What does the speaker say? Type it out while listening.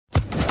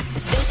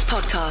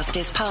podcast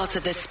is part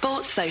of the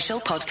Sports Social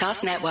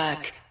Podcast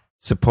Network.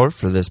 Support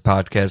for this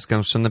podcast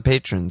comes from the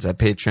patrons at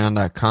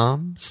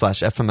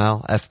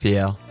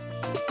patreon.com/FMLFPL.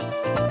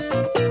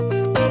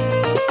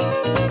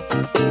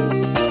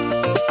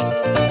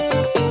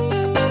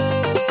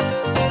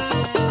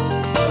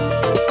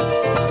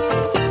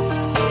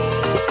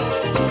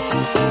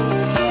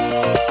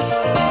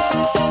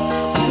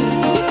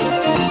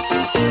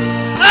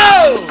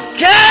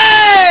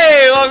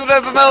 Okay! Welcome to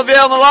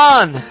FMLFPL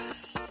Milan.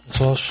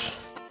 Swoosh.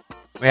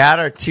 We had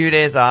our 2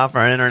 days off,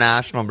 our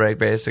international break,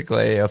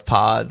 basically, of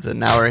pods, and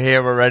now we're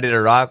here. We're ready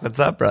to rock. What's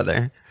up,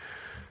 brother?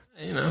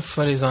 You know,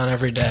 footy's on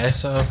every day,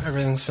 so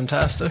everything's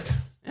fantastic.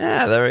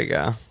 Yeah, there we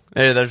go.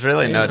 There's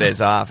really no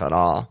days off at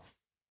all.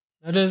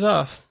 No days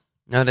off.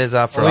 No days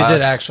off for us. We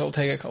did actually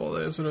take a couple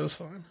of days, but it was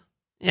fine.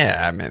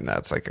 Yeah, I mean,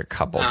 that's like a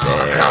couple days.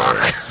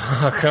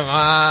 Oh, come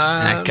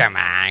on. Come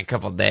on, a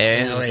couple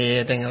days. What are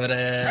you thinking over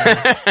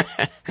there?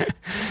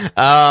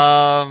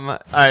 All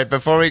right,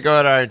 before we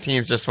go to our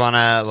teams, just want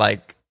to,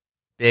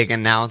 big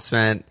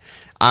announcement.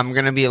 I'm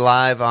going to be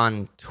live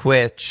on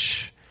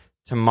Twitch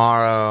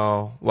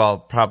tomorrow. Well,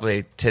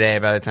 probably today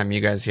by the time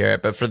you guys hear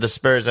it. But for the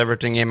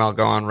Spurs-Everton game, I'll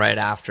go on right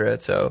after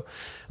it. So,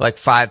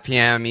 5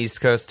 p.m.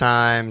 East Coast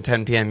time,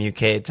 10 p.m.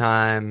 UK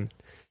time.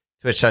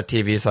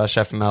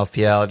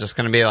 Twitch.tv/FMLFPL. Just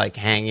going to be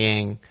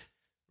hanging,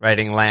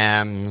 writing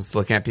lambs,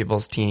 looking at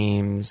people's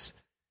teams.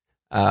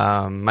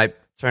 Might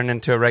turn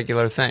into a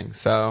regular thing.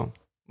 So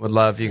would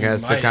love you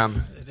guys to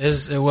come.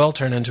 It will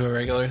turn into a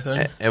regular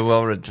thing. It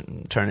will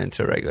turn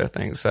into a regular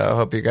thing. So I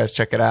hope you guys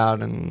check it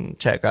out and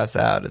check us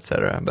out,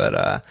 etc.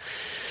 But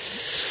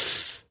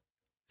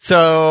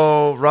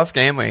so rough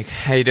game week.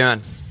 How you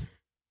doing?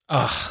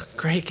 Oh,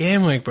 great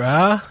game week,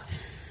 bro.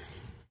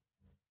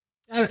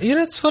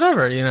 It's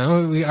whatever,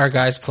 our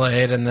guys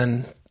played, and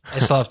then I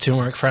still have two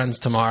more friends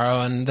tomorrow,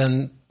 and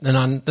then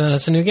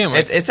it's a new game.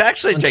 It's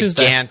actually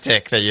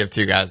gigantic that you have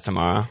two guys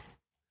tomorrow.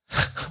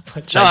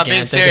 Gigantic. No, I'm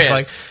being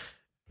serious.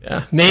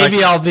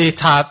 Maybe I'll be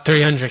top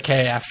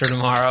 300K after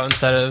tomorrow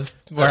instead of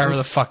wherever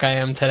the fuck I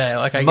am today.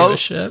 I give a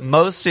shit.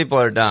 Most people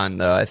are done,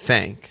 though, I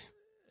think.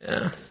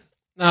 Yeah.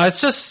 No,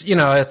 it's just,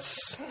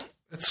 it's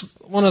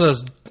one of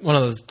those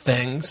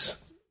things,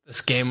 this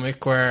game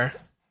week, where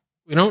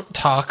we don't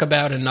talk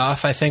about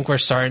enough. I think we're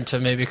starting to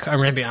maybe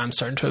I'm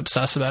starting to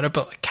obsess about it,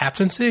 but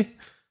captaincy,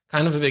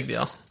 kind of a big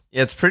deal.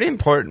 Yeah, it's pretty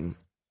important.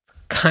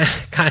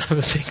 Kind of a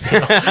big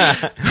deal.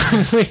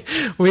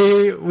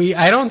 we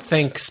I don't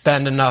think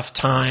spend enough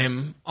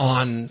time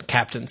on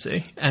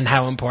captaincy and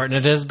how important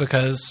it is,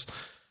 because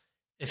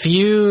if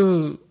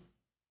you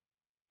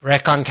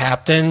wreck on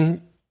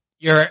captain,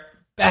 your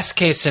best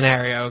case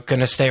scenario going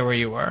to stay where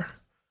you were.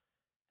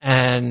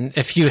 And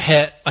if you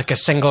hit a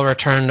single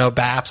return, no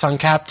BAPS on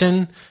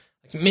captain,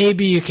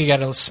 maybe you could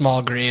get a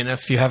small green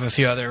if you have a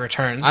few other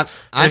returns.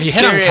 If you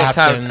hit on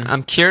captain,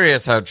 I'm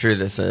curious how true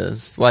this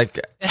is.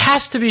 It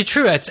has to be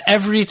true. It's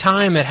every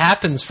time it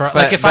happens for.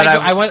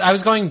 I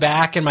was going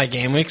back in my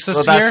game weeks this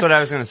year. That's what I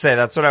was going to say.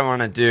 That's what I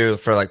want to do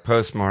for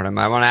postmortem.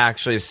 I want to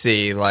actually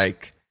see I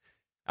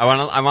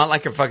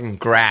want a fucking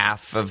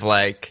graph of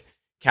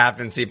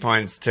captaincy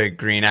points to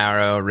green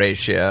arrow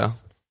ratio.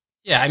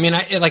 Yeah, I mean,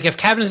 if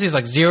captaincy is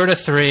 0 to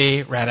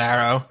 3, red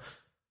arrow,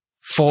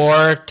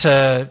 4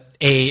 to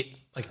 8,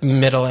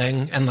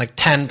 middling, and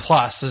 10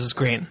 plus is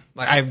green.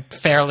 I'm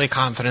fairly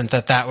confident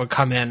that would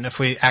come in if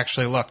we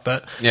actually look.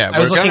 But yeah, I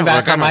was looking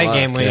back on my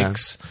game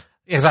weeks.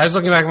 Because I was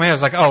looking back on I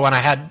was when I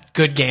had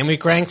good game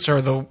week ranks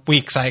or the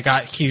weeks I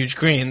got huge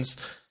greens,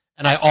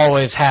 and I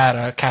always had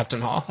a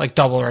captain haul,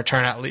 double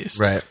return at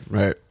least. Right.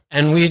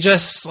 And we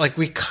just,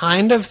 we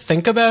kind of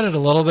think about it a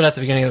little bit at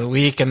the beginning of the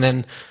week, and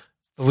then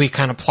the week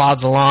kind of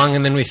plods along,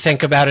 and then we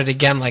think about it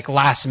again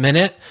last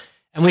minute,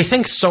 and we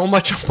think so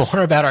much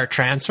more about our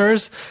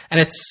transfers, and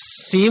it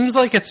seems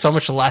like it's so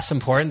much less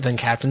important than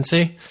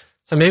captaincy.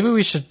 So maybe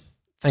we should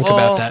think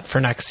about that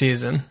for next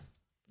season.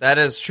 That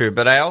is true,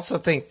 but I also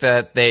think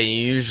that they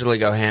usually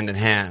go hand in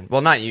hand.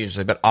 Well, not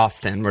usually, but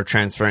often we're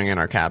transferring in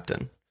our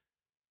captain.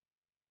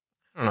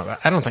 I don't know.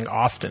 I don't think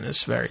often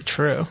is very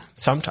true.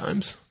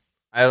 Sometimes.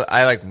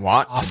 I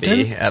want often?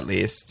 to be, at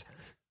least.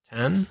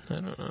 10? I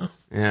don't know.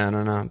 Yeah, I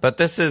don't know. But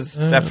this is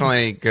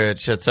definitely good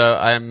shit. So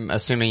I'm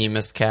assuming you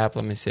missed Cap.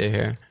 Let me see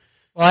here.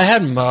 Well, I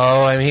had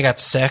Mo. I mean, he got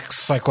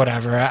 6.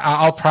 Whatever.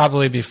 I'll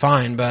probably be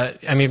fine. But,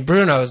 I mean,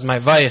 Bruno is my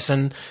vice.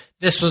 And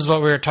this was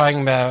what we were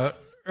talking about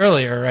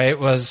earlier, right?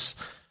 Was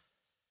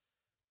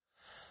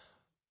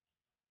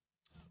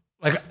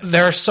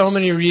there are so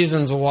many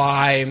reasons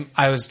why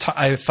I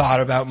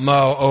thought about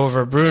Mo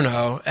over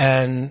Bruno,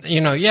 and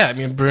I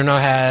mean Bruno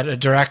had a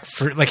direct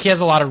he has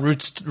a lot of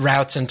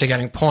routes into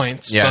getting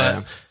points,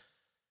 but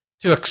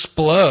to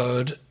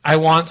explode, I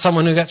want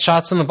someone who gets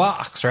shots in the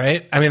box,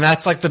 right? I mean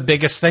that's the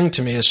biggest thing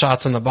to me is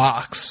shots in the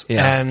box,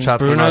 and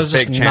shots Bruno's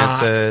big just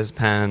chances,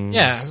 pens,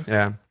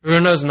 yeah.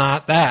 Bruno's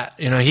not that,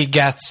 he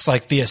gets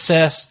the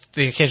assist,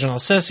 the occasional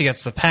assist, he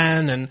gets the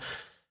pen, and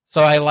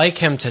so I like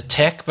him to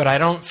tick, but I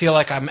don't feel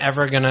like I'm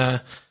ever going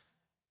to...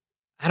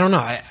 I don't know.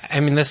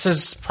 I mean, this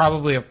is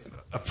probably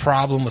a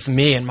problem with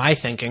me and my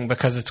thinking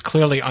because it's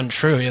clearly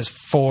untrue. He has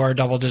 4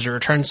 double-digit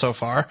returns so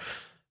far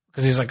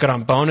because he's like good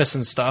on bonus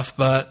and stuff.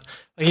 But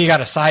like, he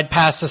got a side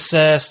pass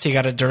assist, he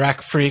got a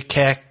direct free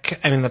kick.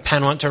 I mean, the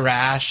pen went to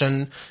Rash,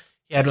 and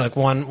he had like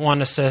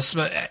one assist.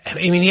 But I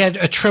mean, he had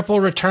a triple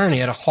return. He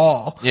had a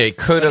haul. Yeah, he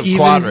could have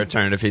quad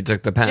returned if he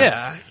took the pen.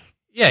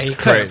 Yeah, he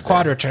could have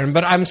quad returned.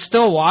 But I'm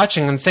still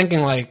watching and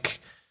thinking like,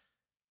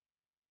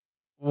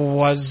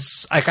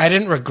 I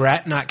didn't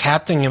regret not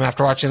captaining him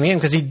after watching the game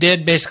because he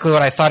did basically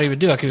what I thought he would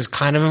do. Like, he was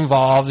kind of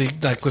involved. He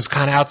like was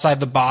kind of outside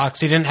the box.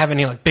 He didn't have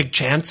any like big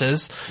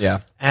chances.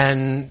 Yeah.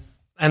 And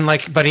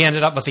like, but he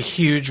ended up with a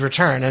huge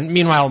return. And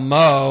meanwhile,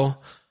 Mo,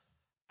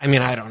 I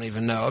mean, I don't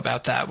even know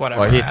about that.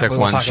 Whatever. Well, he took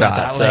one shot.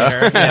 About that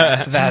later.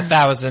 Yeah,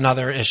 that was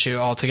another issue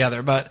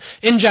altogether. But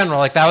in general,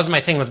 like, that was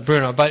my thing with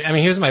Bruno. But I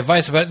mean, he was my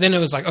vice. But then it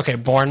was like, okay,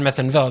 Bournemouth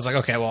and Villa. I was like,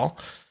 okay, well,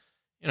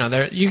 you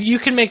know, you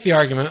can make the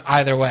argument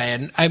either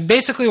way. And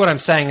basically what I'm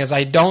saying is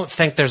I don't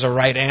think there's a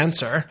right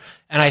answer.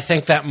 And I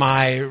think that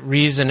my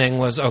reasoning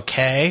was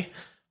okay.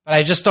 But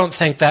I just don't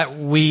think that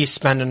we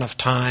spend enough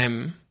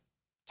time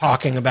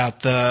talking about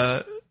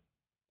the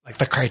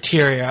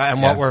criteria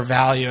and what we're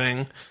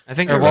valuing. I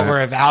think or what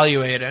we're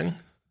evaluating,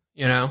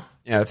 you know?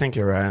 Yeah, I think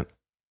you're right.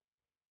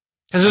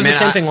 Because it was the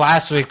same thing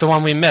last week, the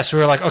one we missed. We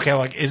were like, okay, well,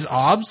 like, is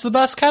Obbs the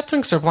best captain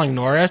because they're playing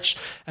Norwich?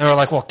 And we're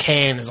like, well,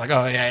 Kane is like,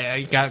 oh, yeah,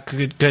 you got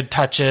good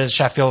touches.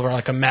 Sheffield were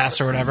like a mess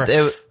or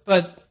whatever.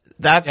 But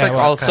that's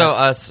also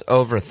us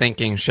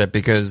overthinking shit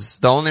because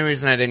the only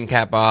reason I didn't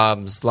cap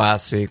Obbs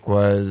last week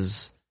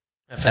was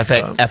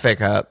FA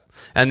Cup.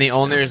 And the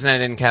only reason I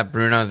didn't cap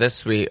Bruno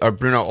this week, or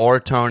Bruno or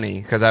Tony,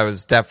 because I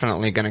was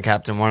definitely going to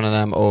captain one of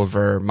them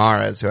over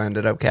Mahrez, who I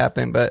ended up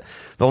capping. But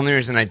the only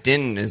reason I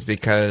didn't is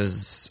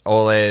because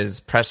Ole's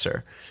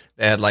pressure.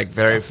 They had like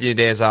very few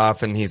days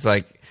off, and he's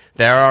like,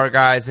 there are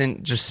guys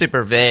just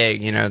super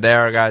vague, you know,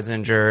 there are guys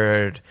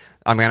injured.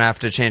 I'm going to have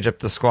to change up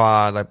the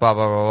squad, like blah,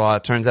 blah, blah, blah.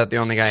 It turns out the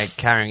only guy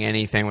carrying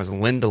anything was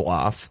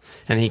Lindelof,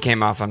 and he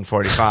came off on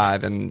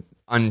 45, and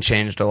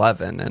unchanged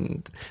 11,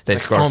 and they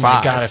scored 5. Oh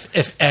my god,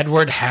 if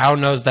Edward Howe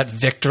knows that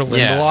Victor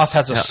Lindelof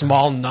has a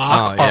small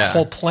knock, our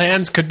whole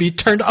plans could be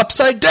turned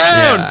upside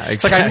down. Yeah, exactly.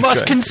 It's like, I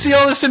must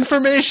conceal this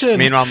information.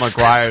 Meanwhile,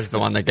 Maguire's the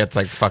one that gets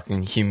like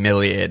fucking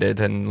humiliated,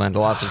 and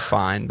Lindelof is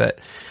fine. But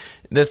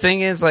the thing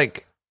is,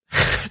 like,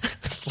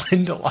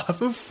 Lindelof,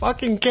 who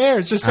fucking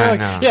cares? Just say,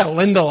 like, yeah,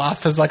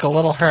 Lindelof is like a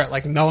little hurt.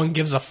 Like, no one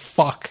gives a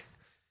fuck.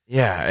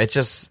 Yeah,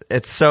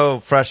 it's so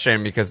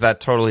frustrating because that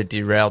totally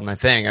derailed my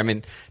thing. I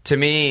mean, to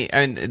me,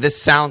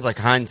 this sounds like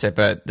hindsight,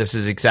 but this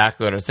is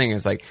exactly what I was thinking.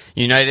 It's like,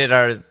 United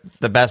are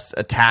the best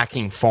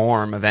attacking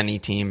form of any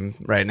team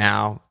right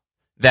now.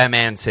 Them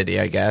and City,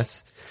 I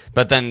guess.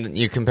 But then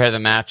you compare the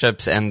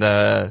matchups and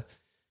the,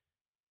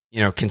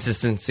 you know,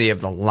 consistency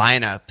of the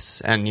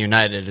lineups, and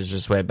United is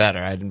just way better.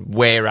 I'd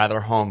way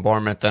rather home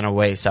Bournemouth than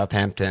away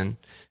Southampton.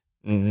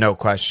 No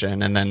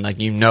question. And then, like,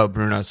 you know,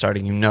 Bruno's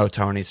starting, you know,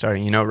 Tony's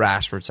starting, you know,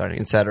 Rashford's starting,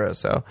 etc.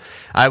 So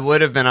I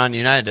would have been on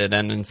United,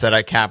 and instead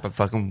I cap a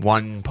fucking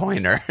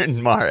 1-pointer in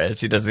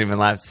Mahrez. He doesn't even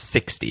last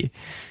 60,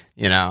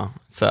 you know?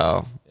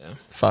 So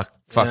fuck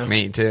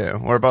me too.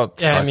 We're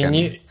both fucking... I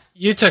mean,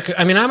 you took,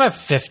 I mean, I'm at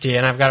 50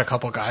 and I've got a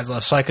couple guys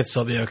left, so I could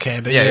still be okay.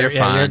 But you're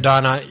fine. You're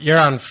done. You're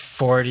on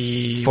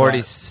 40.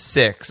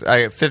 46.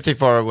 I got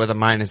 54 with a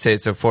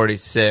 -8, so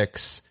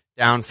 46.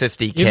 Down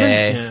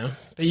 50K.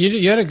 But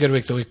you had a good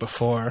week the week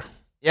before.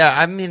 Yeah,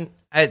 I mean,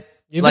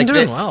 you've been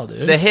doing well,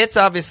 dude. The hits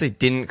obviously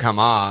didn't come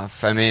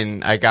off. I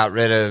mean, I got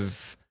rid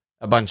of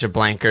a bunch of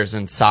blankers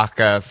in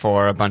Saka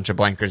for a bunch of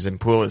blankers in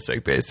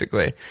Pulisic,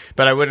 basically.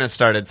 But I wouldn't have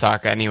started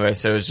Saka anyway,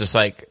 so it was just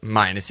like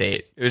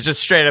 -8. It was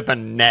just straight up a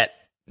net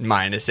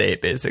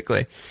 -8,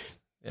 basically.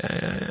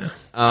 Yeah.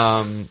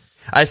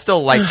 I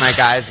still like my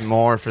guys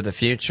more for the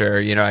future.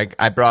 You know,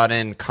 I brought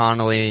in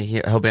Connolly.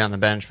 He'll be on the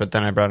bench, but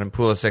then I brought in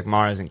Pulisic,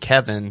 Mahrez, and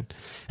Kevin.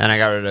 And I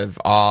got rid of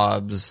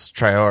Obbs,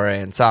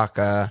 Traore, and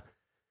Saka,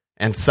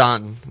 and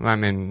Son. I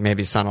mean,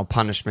 maybe Son will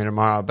punish me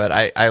tomorrow, but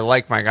I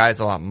like my guys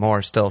a lot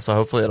more still, so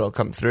hopefully it'll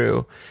come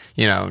through,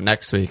 you know,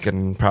 next week,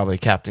 and probably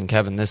Captain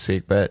Kevin this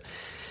week. But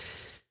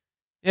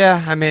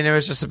yeah, I mean, it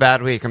was just a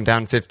bad week. I'm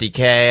down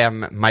 50K. I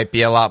might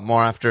be a lot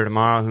more after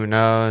tomorrow. Who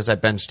knows? I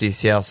benched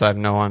DCL, so I have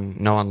no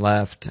one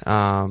left.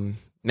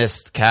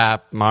 Missed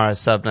cap. Mahrez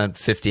subbed at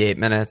 58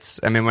 minutes.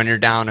 I mean, when you're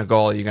down a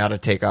goal, you got to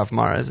take off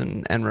Mahrez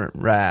and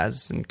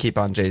Raz and keep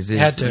on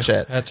Jesus and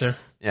shit. Had to.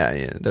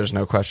 Yeah, there's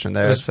no question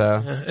there.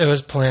 It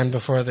was planned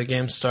before the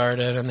game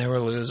started, and they were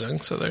losing.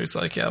 So there's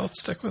like, yeah,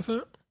 let's stick with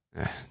it.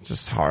 Yeah,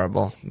 just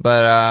horrible.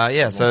 But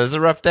so it was a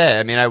rough day.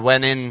 I mean,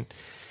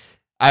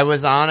 I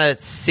was on a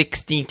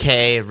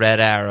 60K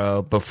red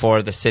arrow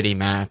before the City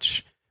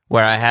match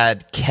where I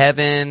had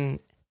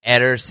Kevin,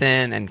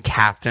 Ederson, and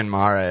Captain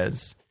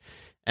Mahrez.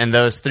 And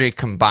those three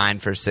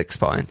combined for 6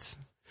 points.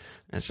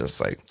 It's just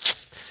like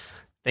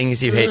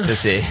things you hate to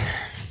see.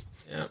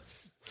 Yeah.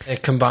 They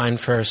combined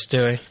for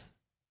Stewie.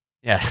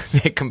 Yeah,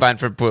 they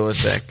combined for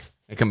Pulisic.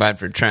 They combined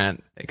for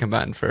Trent. They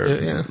combined for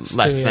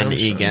less than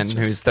Egan,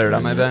 who's third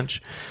on my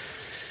bench.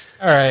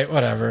 All right,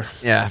 whatever.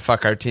 Yeah,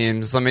 fuck our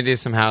teams. Let me do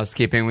some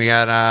housekeeping. We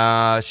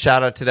got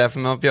shout out to the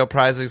FMLPL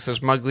Prize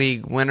League / Mug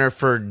League winner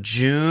for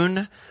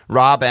June,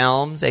 Rob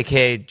Elms,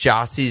 a.k.a.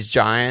 Jossie's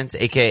Giants,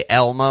 a.k.a.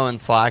 Elmo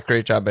and Slack.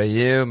 Great job by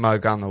you.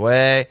 Mug on the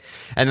way.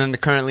 And then the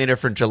current leader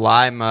for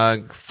July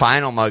mug,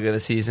 final mug of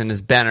the season,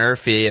 is Ben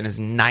Urfey and his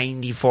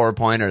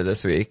 94-pointer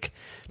this week.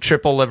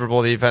 Triple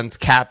Liverpool defense,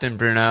 Captain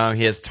Bruno.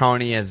 He has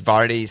Tony, he has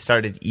Vardy,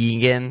 started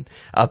Egan,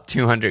 up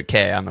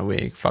 200K on the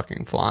week.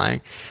 Fucking flying.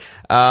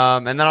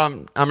 And then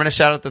I'm going to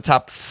shout out the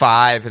top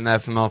 5 in the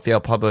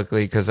FMLPL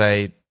publicly because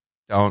I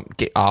don't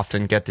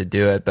often get to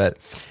do it. But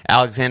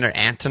Alexander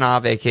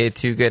Antonov, a.k.a.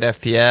 Too Good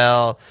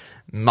FPL.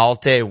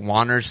 Malte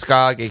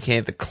Wannerskog,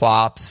 a.k.a. The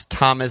Klops.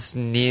 Thomas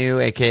New,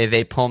 a.k.a.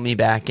 They Pull Me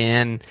Back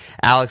In.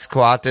 Alex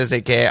Coates,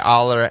 a.k.a.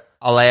 Alair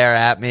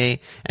At Me.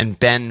 And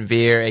Ben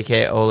Veer,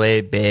 a.k.a.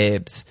 Ole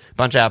Babes.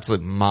 Bunch of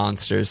absolute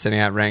monsters sitting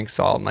at ranks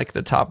all in like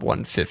the top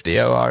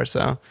 150 OR.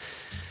 So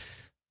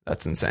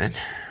that's insane.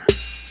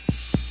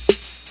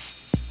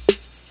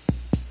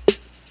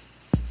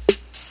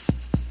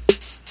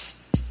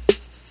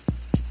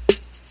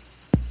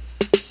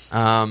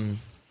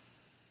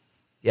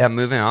 Yeah,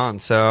 moving on.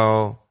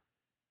 So,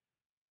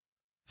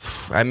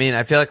 I mean,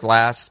 I feel like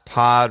last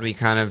pod we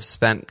kind of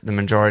spent the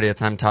majority of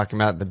time talking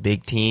about the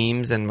big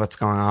teams and what's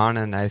going on,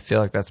 and I feel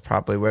like that's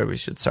probably where we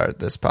should start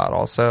this pod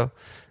also.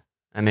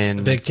 I mean,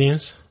 the big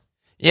teams?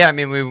 Yeah, I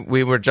mean,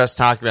 we were just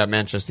talking about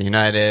Manchester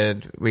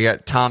United. We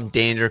got Tom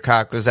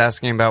Dangercock was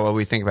asking about what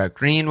we think about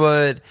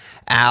Greenwood.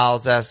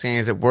 Al's asking,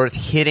 is it worth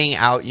hitting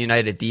out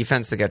United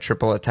defense to get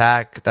triple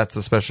attack? That's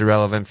especially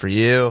relevant for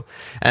you.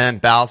 And then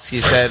Balsky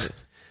said,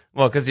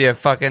 well, because you have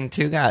fucking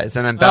 2 guys.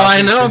 And then Balsky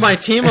I know my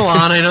team,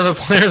 Alon. I know the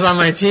players on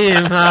my team.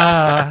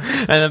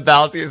 And then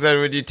Balsky said,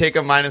 would you take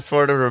a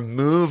 -4 to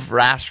remove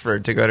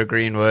Rashford to go to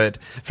Greenwood?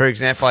 For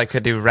example, I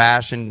could do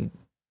Rash and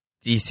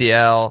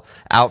DCL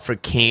out for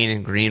Kane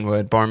and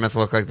Greenwood. Bournemouth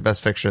look like the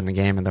best fixture in the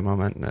game at the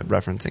moment,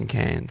 referencing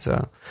Kane.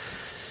 So,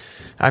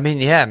 I mean,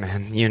 yeah,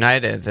 man,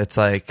 United, it's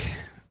like,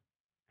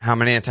 how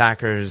many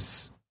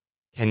attackers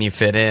can you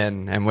fit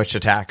in and which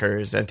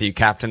attackers? And do you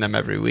captain them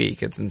every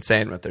week? It's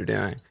insane what they're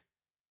doing.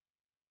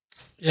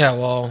 Yeah,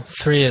 well,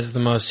 3 is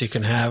the most you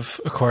can have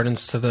according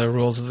to the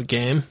rules of the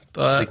game.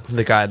 But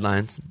the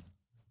guidelines.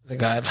 The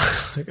guide.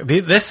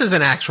 This is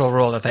an actual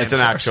rule that they It's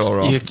enforce. an actual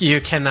rule.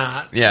 You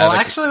cannot. Yeah, well,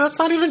 actually, that's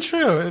not even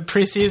true.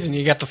 Preseason,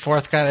 you get the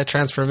 4th guy that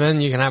transfer him in,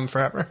 you can have him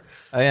forever.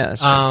 Oh, yeah,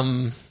 that's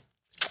true.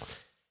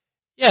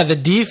 Yeah, the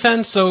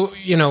defense. So,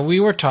 we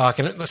were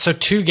talking. So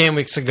 2 game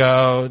weeks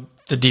ago,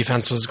 the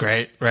defense was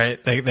great,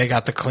 right? They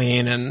got the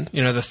clean and,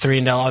 the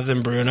 3-0 other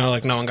than Bruno,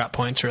 like no one got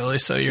points really.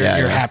 So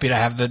you're happy to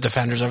have the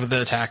defenders over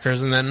the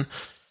attackers. And then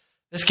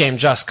this game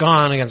just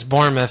gone against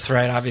Bournemouth,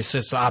 right? Obviously,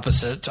 it's the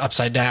opposite,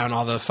 upside down.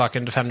 All the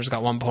fucking defenders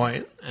got 1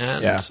 point,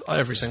 and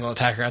every single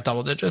attacker got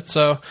double digits.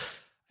 So,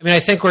 I mean, I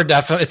think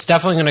it's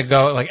definitely going to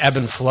go like ebb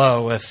and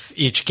flow with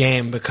each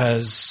game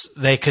because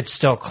they could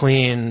still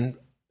clean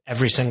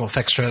every single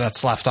fixture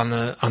that's left on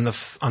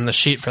the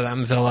sheet for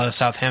them: Villa,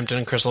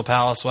 Southampton, Crystal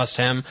Palace, West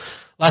Ham,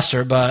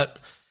 Leicester. But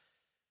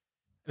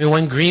I mean,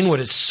 when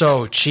Greenwood is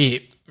so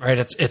cheap, right?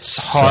 It's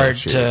hard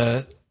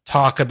to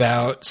talk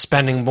about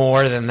spending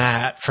more than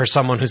that for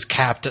someone who's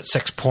capped at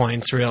 6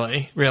 points,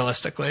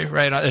 realistically,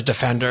 right? A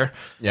defender.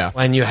 Yeah.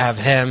 When you have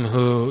him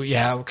who,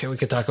 we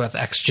could talk about the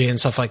XG and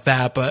stuff like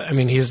that, but I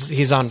mean,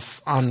 he's on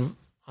song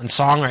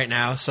right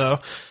now. So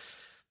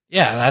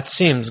yeah, that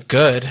seems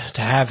good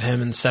to have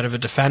him instead of a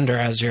defender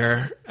as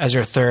your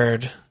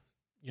 3rd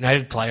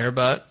United player.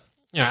 But,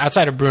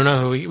 outside of Bruno,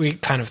 who we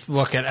kind of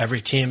look at every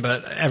team,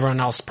 but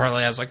everyone else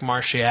probably has like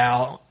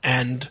Martial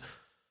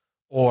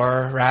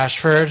or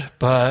Rashford,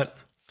 but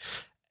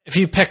if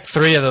you pick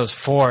 3 of those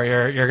 4,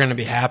 you're going to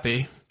be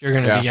happy. You're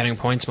going to be getting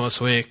points most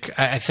week.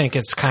 I think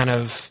it's kind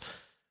of,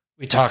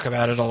 we talk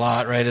about it a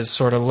lot, right? Is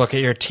sort of look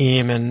at your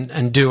team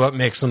and do what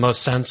makes the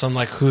most sense on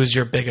like who's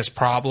your biggest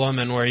problem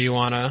and where you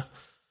want to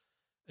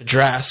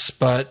address.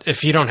 But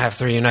if you don't have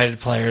 3 United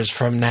players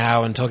from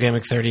now until game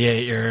week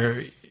 38,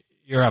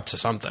 you're up to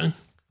something.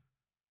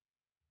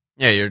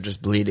 Yeah, you're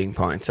just bleeding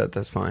points at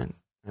this point.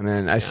 I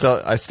mean, I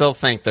still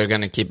think they're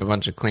going to keep a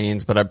bunch of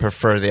cleans, but I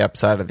prefer the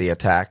upside of the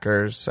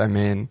attackers. I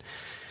mean,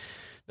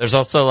 there's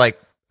also like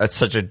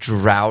such a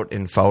drought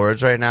in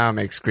forwards right now. It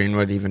makes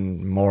Greenwood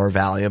even more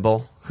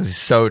valuable because he's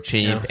so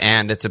cheap,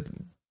 and it's a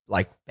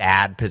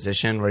bad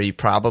position where you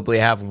probably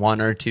have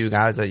 1 or 2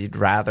 guys that you'd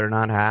rather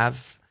not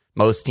have.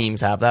 Most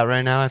teams have that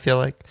right now, I feel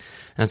like.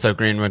 And so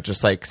Greenwood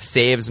just like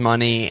saves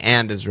money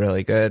and is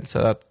really good.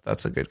 So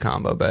that's a good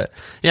combo. But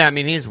yeah, I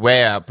mean, he's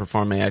way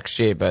outperforming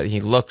XG, but he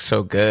looks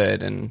so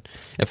good. And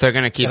if they're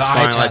going to keep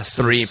scoring like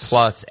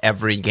 3+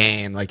 every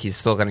game, like he's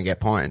still going to get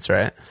points,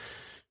 right?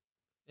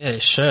 Yeah, he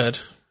should.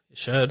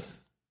 I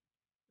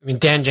mean,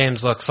 Dan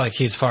James looks like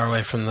he's far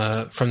away from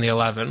the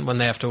 11 when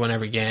they have to win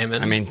every game.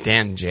 And I mean,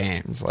 Dan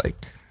James, like,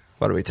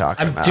 what are we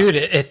talking about? Dude,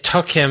 it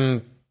took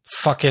him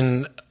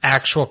fucking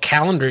actual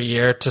calendar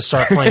year to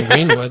start playing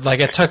Greenwood. Like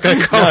it took a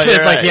COVID.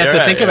 Right, you have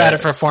to think about right. it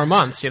for 4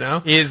 months. He's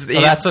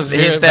So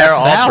there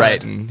all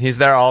Brighton. He's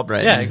there all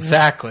Brighton. Yeah,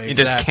 exactly. He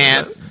just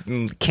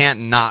can't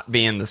not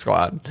be in the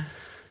squad.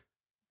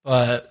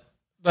 But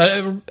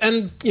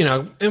and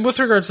with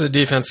regards to the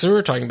defense, we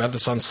were talking about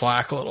this on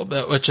Slack a little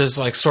bit, which is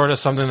like sort of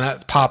something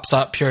that pops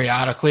up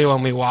periodically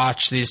when we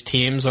watch these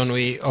teams when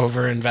we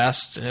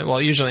overinvest.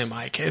 Well, usually in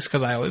my case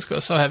because I always go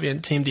so heavy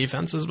in team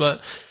defenses,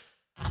 but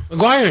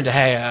Maguire and De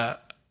Gea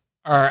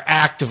are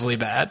actively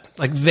bad.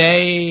 Like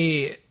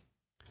they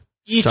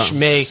each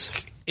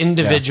make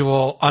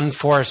individual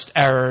unforced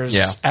errors.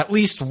 Yeah. At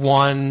least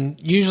one,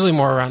 usually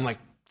more around like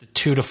the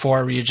 2 to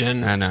 4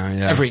 region. I know.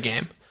 Yeah. Every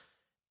game.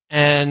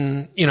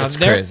 And,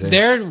 crazy.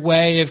 their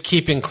way of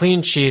keeping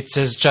clean sheets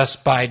is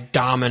just by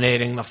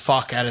dominating the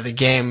fuck out of the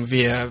game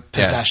via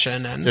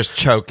possession and just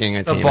choking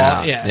a the team ball.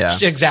 out. Yeah,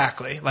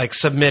 exactly. Like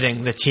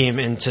submitting the team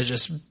into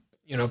just,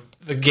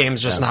 the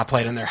game's just not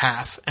played in their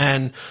half.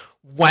 And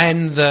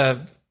when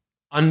the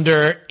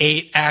under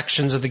 8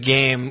 actions of the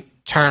game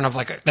turn of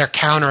like they're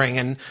countering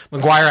and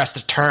Maguire has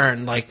to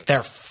turn, like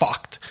they're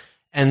fucked.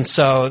 And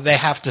so they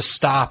have to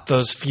stop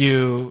those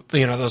few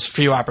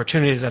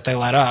opportunities that they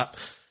let up.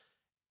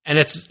 And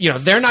it's,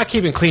 they're not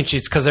keeping clean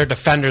sheets because their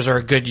defenders are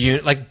a good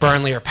unit, like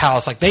Burnley or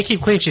Palace. Like, they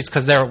keep clean sheets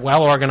because they're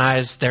well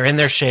organized, they're in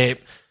their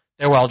shape,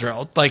 they're well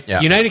drilled. Like,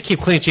 United keep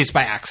clean sheets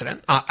by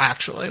accident,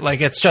 actually.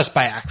 Like, it's just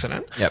by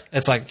accident. Yep.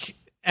 It's like,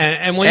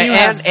 and when you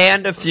have.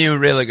 And a few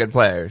really good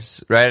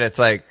players, right? It's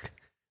like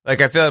I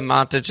feel like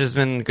Matic has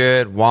been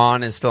good.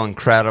 Juan is still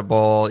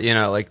incredible.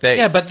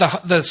 Yeah, but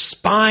the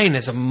spine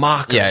is a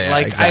mockery. Yeah,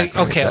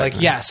 exactly.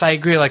 Yes, I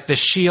agree. Like, the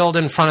shield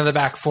in front of the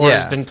back four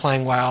has been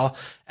playing well.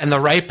 And the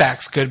right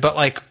back's good, but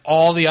like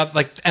all the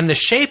other, and the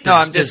shape. No,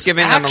 I'm just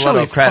giving them a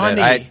little credit.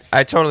 Funny.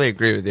 I totally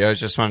agree with you. I was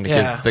just wanting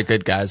to give the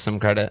good guys some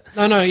credit.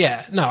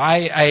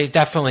 I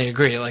definitely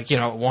agree. Like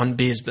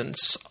 1B's been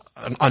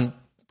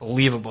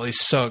unbelievable. He's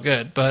so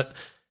good, but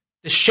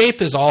the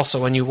shape is also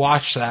when you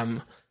watch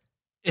them,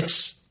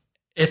 it's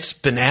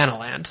banana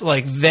land.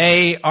 Like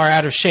they are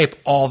out of shape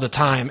all the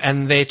time,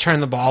 and they turn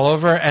the ball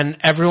over, and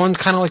everyone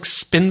kind of like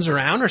spins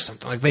around or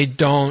something. Like they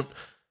don't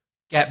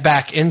get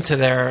back into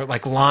their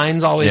like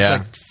lines always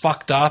like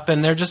fucked up,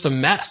 and they're just a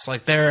mess.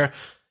 Like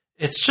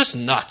it's just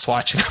nuts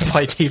watching them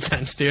play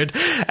defense, dude.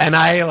 And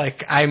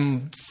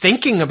I'm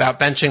thinking about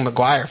benching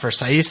Maguire for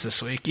Saiss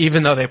this week,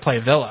 even though they play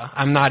Villa.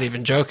 I'm not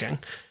even joking.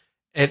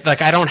 I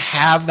don't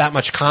have that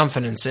much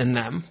confidence in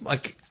them.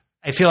 Like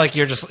I feel like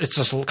it's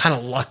just kind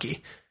of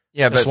lucky.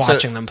 Yeah, just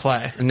watching them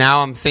play.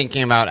 Now I'm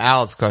thinking about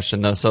Al's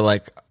question though. So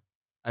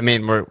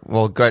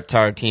we'll get to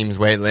our teams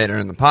way later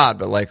in the pod,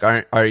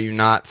 but are you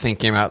not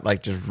thinking about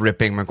just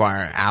ripping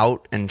Maguire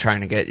out and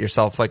trying to get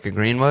yourself like a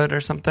Greenwood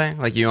or something?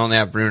 Like you only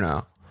have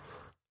Bruno.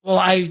 Well,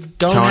 I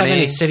don't have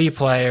any City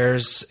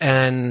players,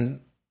 and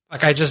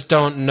I just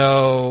don't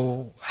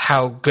know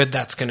how good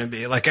that's going to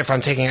be. Like if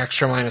I'm taking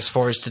extra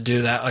 -4s to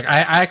do that,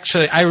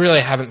 I really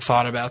haven't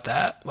thought about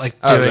that.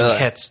 Doing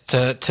hits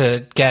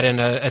to get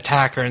in an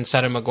attacker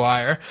instead of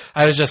Maguire.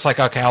 I was just like,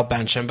 okay, I'll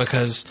bench him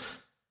because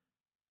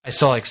I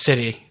still like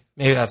City.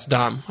 Maybe that's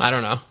dumb. I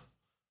don't know.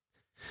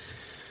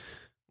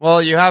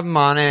 Well, you have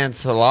Mane and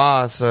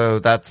Salah, so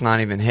that's not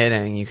even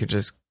hitting. You could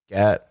just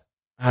get...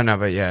 Oh, no,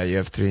 but yeah, you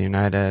have 3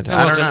 United.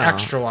 I don't know. An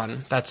extra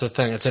one. That's the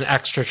thing. It's an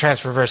extra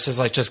transfer versus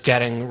just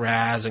getting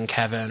Raz and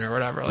Kevin or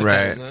whatever.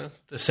 Right.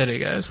 The City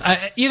guys.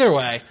 Either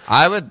way.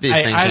 I would be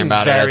thinking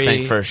about it, I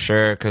think, for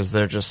sure, because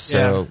they're just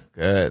so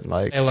good.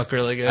 They look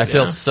really good. I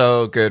feel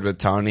so good with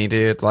Tony,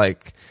 dude.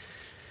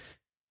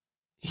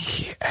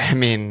 I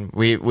mean,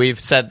 we've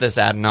said this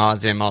ad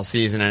nauseum all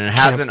season, and it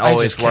hasn't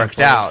always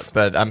worked out.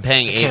 But I'm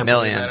paying $8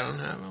 million. I don't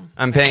have them.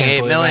 I'm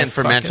paying $8 million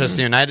for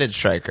Manchester United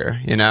striker.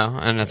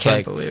 And it's I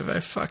can't believe I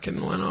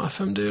fucking went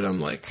off him, dude.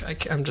 I'm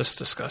just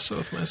disgusted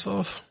with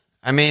myself.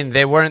 I mean,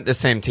 they weren't the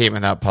same team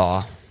without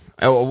Paul.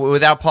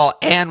 Without Paul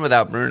and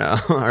without Bruno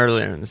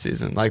earlier in the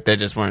season. They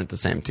just weren't the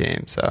same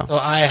team. So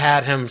I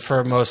had him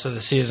for most of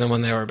the season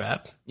when they were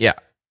bad. Yeah.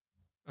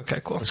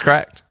 Okay, cool. That's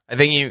correct. I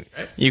think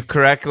you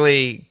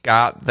correctly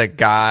got the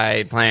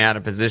guy playing out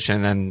of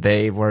position, and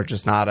they were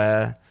just not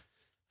a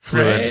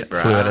fluid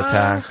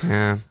attack.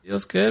 Yeah,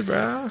 feels good,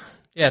 bro.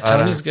 Yeah,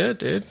 Tony's good,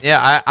 dude.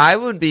 Yeah, I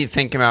would be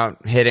thinking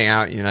about hitting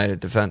out United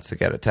defense to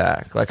get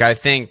attack. I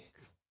think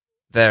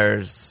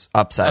there's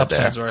upside there.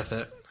 Upside's worth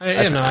it.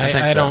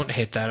 I don't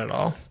hate that at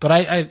all.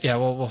 But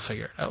we'll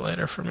figure it out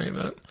later for me.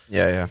 But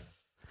yeah,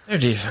 their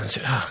defense.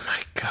 Oh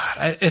my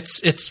god, it's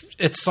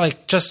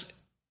just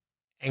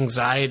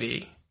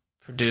anxiety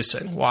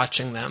producing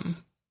watching them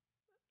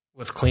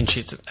with clean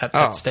sheets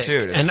at stake.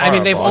 Dude, and horrible. I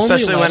mean, they've only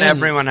especially when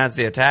everyone has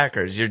the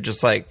attackers. You're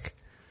just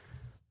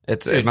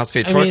it must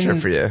be torture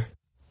for you.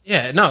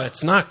 Yeah, no,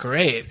 it's not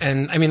great.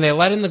 And I mean, they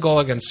let in the goal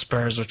against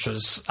Spurs, which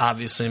was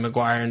obviously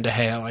Maguire and De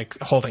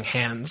Gea holding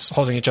hands,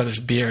 holding each other's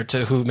beer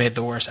to who made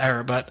the worst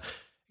error. But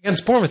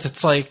against Bournemouth,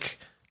 it's by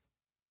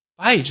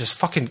why he just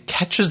fucking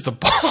catches the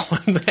ball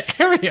in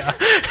the area.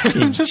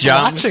 And I'm just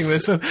watching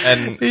this,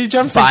 and he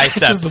jumps and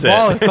catches the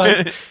ball. It's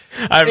like,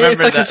 I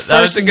remember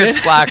that was a good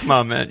Slack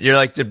moment. You're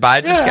like, did Bai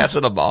just catch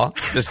the ball?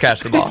 Just catch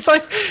the ball. It's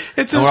like,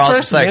 it's his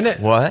first minute.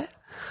 What?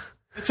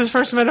 It's his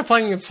first minute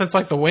playing since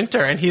like the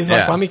winter, and he's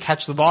like, let me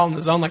catch the ball in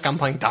the zone like I'm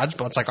playing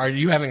dodgeball. It's like, are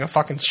you having a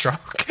fucking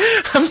stroke?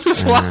 I'm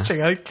just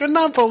watching. I could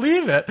not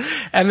believe it.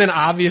 And then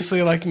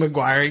obviously like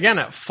Maguire again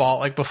at fault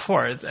like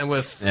before. And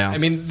with, I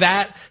mean,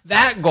 that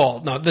goal,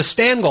 the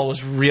stand goal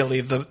was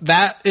really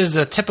that is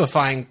a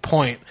typifying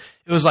point.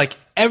 It was like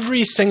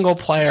every single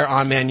player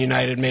on Man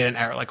United made an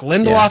error. Like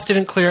Lindelof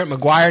didn't clear it,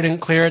 Maguire didn't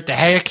clear it, De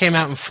Gea came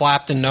out and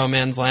flapped in no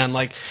man's land.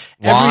 Like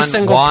every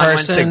single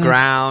person went to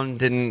ground,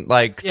 didn't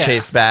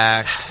chase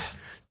back.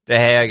 De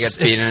Gea gets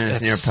beaten in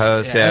his near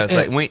post. It's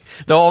like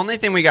the only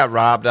thing we got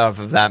robbed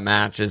of that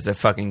match is a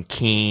fucking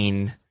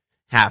Keane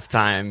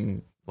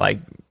halftime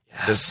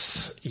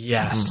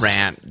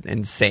rant,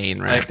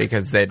 insane rant,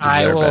 because they deserve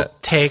it. I will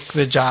take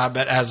the job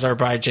at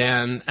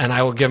Azerbaijan, and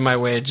I will give my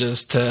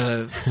wages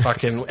to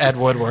fucking Ed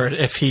Woodward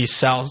if he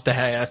sells De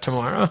Gea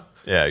tomorrow.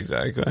 Yeah,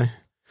 exactly.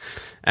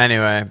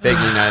 Anyway, big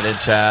United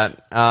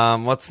chat.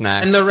 What's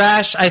next? And the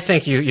Rash, I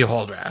think you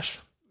hold Rash.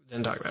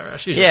 Didn't talk about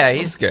Rash.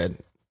 He's good.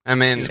 I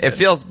mean, it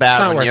feels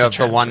bad when you have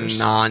the one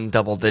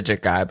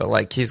non-double-digit guy,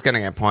 but he's going to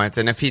get points.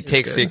 And if he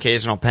takes the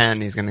occasional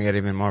pen, he's going to get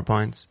even more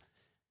points.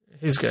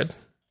 He's good.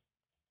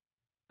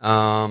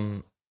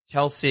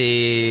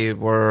 Chelsea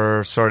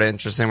were sort of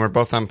interesting. We're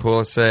both on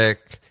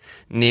Pulisic.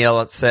 Neil,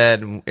 it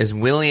said, is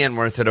Willian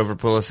worth it over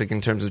Pulisic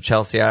in terms of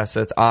Chelsea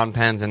assets on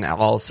pens and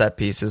all set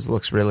pieces?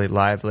 Looks really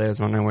lively. I was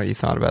wondering what you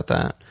thought about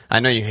that. I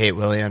know you hate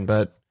Willian,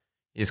 but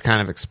he's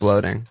kind of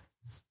exploding.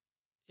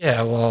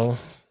 Yeah, well,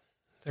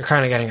 they're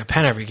kind of getting a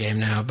pen every game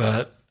now,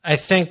 but I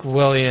think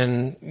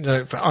Willian,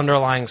 the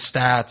underlying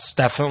stats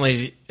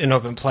definitely in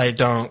open play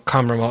don't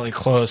come remotely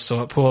close to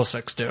what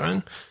Pulisic's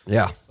doing.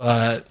 Yeah.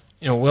 But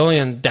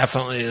Willian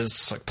definitely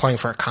is playing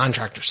for a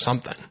contract or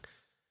something.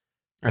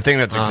 I think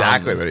that's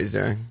exactly what he's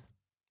doing.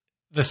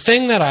 The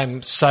thing that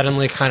I'm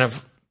suddenly kind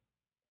of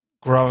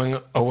growing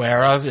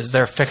aware of is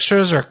their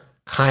fixtures are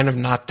kind of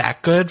not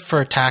that good for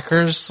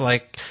attackers.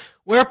 Like,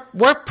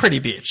 we're pretty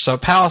beach. So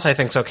Palace, I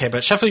think, is okay.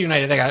 But Sheffield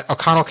United, they got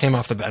O'Connell came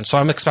off the bench. So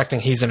I'm expecting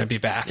he's going to be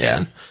back.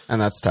 Yeah, and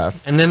that's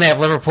tough. And then they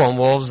have Liverpool and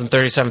Wolves in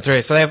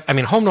 37-3. So they have,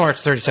 home Norwich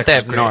 36 They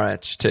have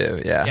Norwich,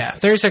 too, yeah. Yeah,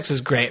 36 is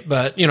great.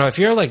 But, if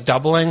you're,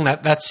 doubling,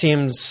 that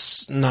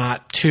seems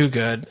not too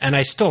good. And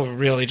I still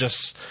really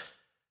just...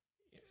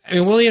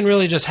 Willian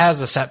really just has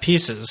the set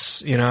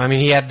pieces. He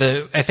had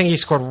I think he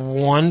scored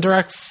one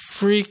direct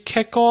free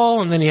kick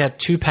goal, and then he had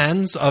 2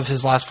 pens of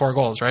his last 4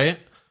 goals, right?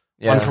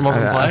 Yeah, one from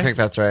open play. I think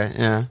that's right,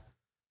 yeah.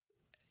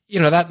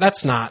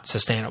 That's not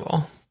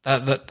sustainable.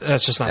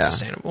 That's just not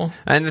sustainable.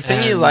 And the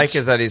thing you like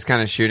is that he's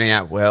kind of shooting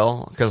at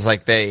will, because I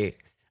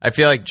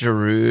feel like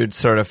Giroud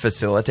sort of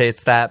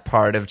facilitates that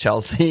part of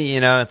Chelsea,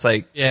 It's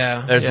like,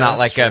 there's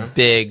not a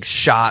big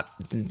shot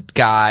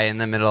guy in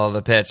the middle of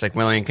the pitch. Like,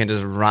 Willian can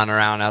just run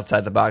around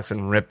outside the box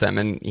and rip them,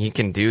 and he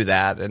can do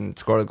that and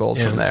score the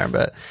goals from there.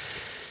 But,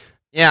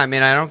 I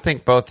don't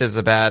think both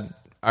are bad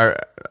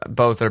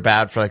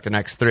for the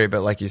next 3,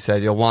 but like you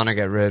said, you'll want to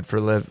get rid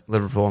for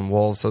Liverpool and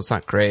Wolves, so it's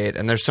not great.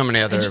 And there's so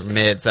many other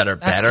mids that are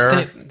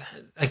better.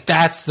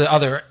 That's the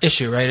other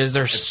issue, right? Is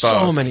there's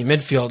so many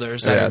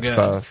midfielders that are good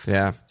both,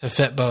 to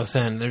fit both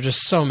in. There's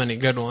just so many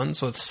good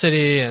ones with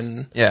City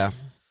and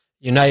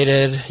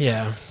United.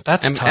 Yeah,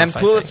 that's tough. And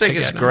Pulisic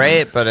is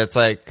great, but it's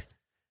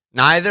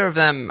neither of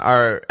them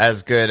are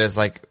as good as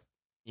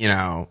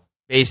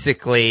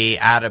basically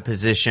out of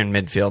position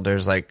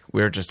midfielders. Like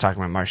we were just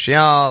talking about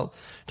Martial,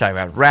 talking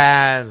about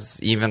Raz,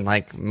 even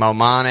Mo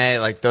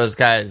Mane. Those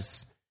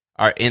guys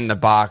are in the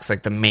box,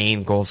 the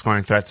main goal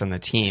scoring threats on the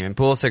team. And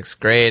Pulisic's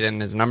great,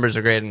 and his numbers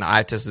are great, and the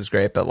eye test is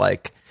great. But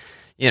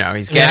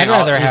he's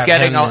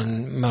getting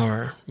than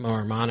Mo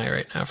or Mane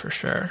right now for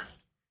sure.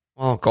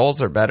 Well,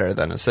 goals are better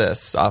than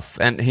assists,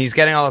 and he's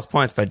getting all those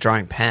points by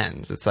drawing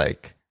pens. It's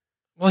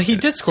well, he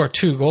did score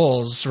 2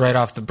 goals right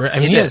off the break.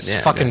 I mean, he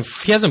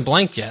hasn't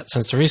blanked yet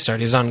since the restart.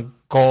 He's on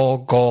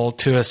goal,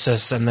 2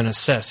 assists, and then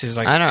assists. He's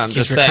I know, I'm he's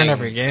just returned saying,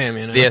 every game.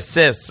 The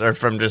assists are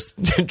from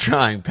just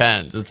drawing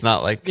pens. It's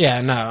not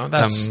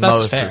that's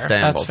most fair.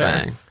 sustainable that's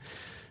fair. thing.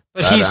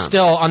 But he's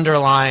still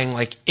underlying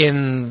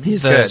in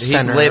he's the good.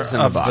 center he lives in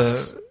of the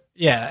box.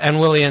 and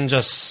Willian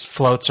just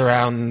floats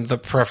around the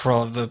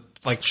peripheral of the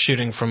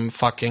shooting from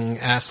fucking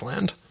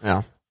Assland.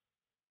 Yeah.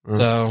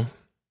 So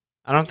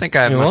I don't think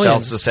I have much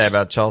else to say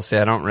about Chelsea.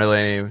 I don't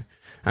really...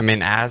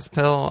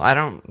 Aspil, I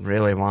don't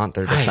really want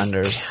their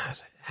defenders.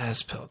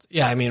 Aspil.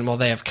 Yeah,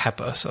 they have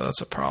Kepa, so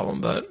that's a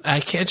problem. But I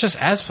can't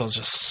Aspil's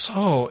just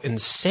so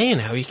insane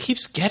how he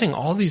keeps getting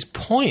all these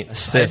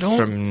points. Assists I don't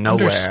from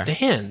nowhere.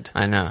 understand.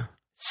 I know.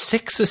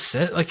 6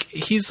 assists.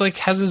 He's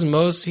has his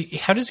most...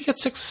 how does he get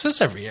 6 assists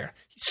every year?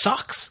 He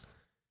sucks.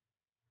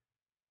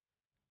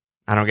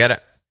 I don't get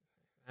it.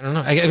 I don't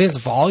know. It's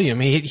volume.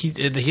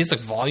 He's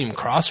volume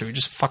crosser. He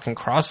just fucking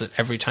crosses it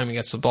every time he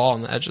gets the ball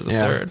on the edge of the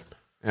third.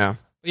 Yeah.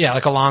 Yeah,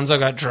 like Alonso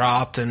got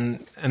dropped,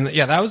 and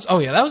yeah, that was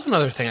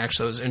another thing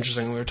actually that was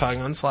interesting. We were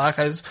talking on Slack.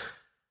 I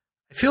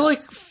feel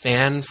like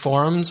fan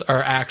forums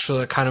are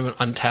actually kind of an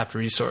untapped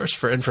resource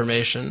for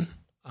information.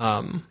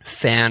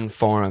 Fan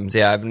forums,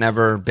 yeah, I've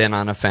never been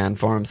on a fan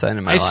forum site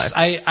in my life.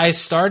 I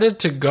started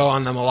to go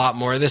on them a lot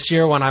more this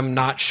year when I'm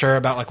not sure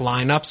about like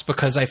lineups,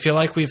 because I feel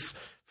like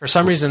for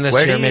some reason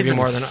this year maybe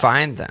more than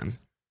find them.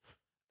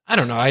 I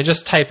don't know. I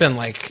just type in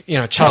like,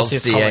 Chelsea,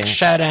 it's called like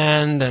Shed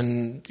End,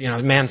 and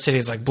Man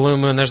City's like Blue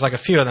Moon. There's like a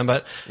few of them,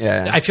 but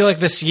I feel like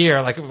this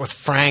year, like with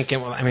Frank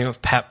and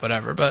with Pep,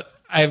 whatever. But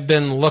I've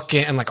been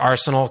looking, and like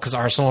Arsenal, because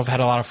Arsenal have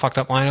had a lot of fucked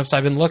up lineups.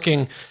 I've been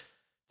looking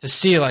to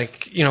see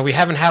like, we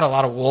haven't had a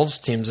lot of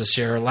Wolves teams this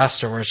year, or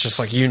Leicester, where it's just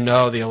like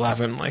the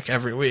 11 like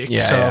every week.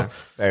 Yeah,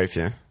 very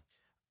few.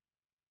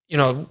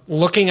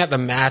 Looking at the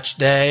match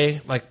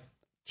day, like,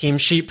 team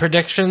sheet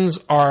predictions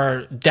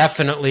are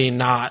definitely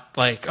not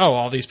like, oh,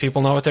 all these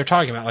people know what they're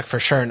talking about. Like, for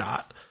sure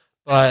not.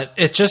 But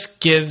it just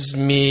gives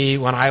me,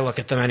 when I look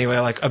at them anyway,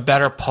 like a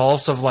better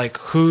pulse of like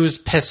who's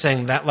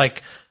pissing that.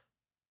 Like,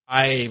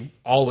 I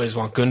always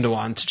want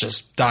Gundogan to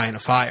just die in a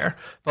fire.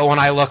 But when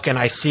I look and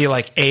I see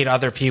like 8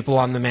 other people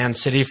on the Man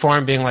City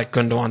forum being like,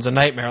 Gundogan's a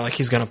nightmare, like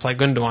he's going to play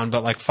Gundogan,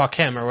 but like fuck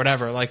him or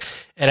whatever. Like,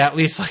 it at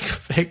least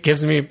like it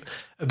gives me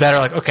a better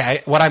like,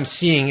 okay, what I'm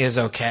seeing is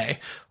okay.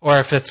 Or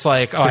if it's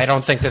like, oh, I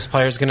don't think this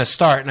player's going to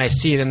start, and I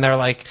see it, and they're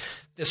like,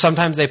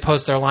 sometimes they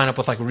post their lineup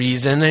with like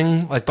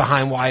reasoning, like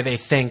behind why they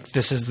think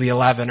this is the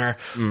 11, or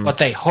what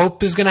they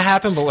hope is going to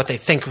happen, but what they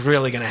think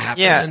really going to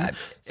happen. Yeah, and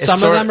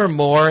some of them are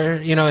more,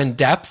 in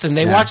depth, and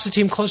they watch the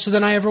team closer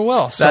than I ever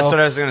will. So that's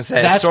what I was going to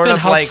say. That's sort of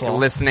helpful. Like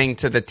listening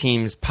to the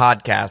team's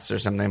podcasts or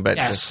something, but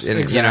just in,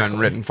 exactly. in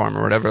written form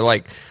or whatever.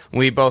 Like,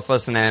 we both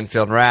listen to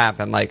Anfield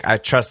Rap, and like I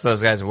trust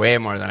those guys way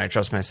more than I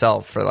trust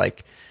myself for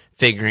like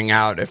figuring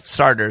out if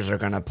starters are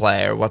going to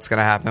play or what's going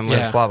to happen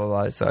with blah blah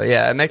blah. So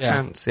yeah, it makes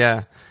sense.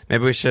 Yeah,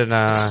 maybe we should.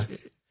 No,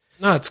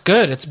 it's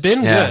good. It's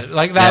been good.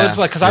 Like that was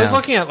like, because I was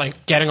looking at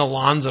like getting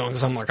Alonso,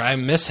 because I'm like, I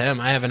miss him.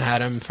 I haven't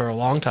had him for a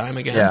long time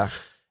again. Yeah.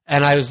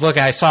 And I was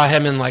looking, I saw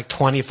him in like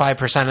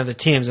 25% of the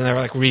teams, and they were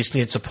like, Reece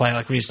needs to play,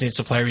 like Reece needs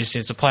to play, Reece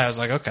needs to play. I was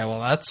like, okay, well,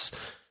 that's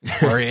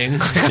worrying. I'm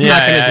not going to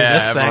do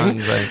this thing.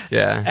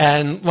 Like,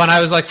 And when I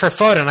was like, for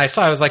Foden,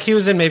 I was like, he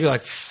was in maybe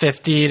like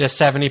 50 to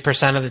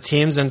 70% of the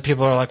teams, and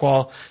people are like,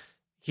 well,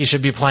 he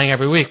should be playing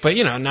every week, but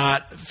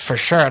not for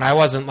sure. And I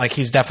wasn't like,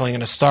 he's definitely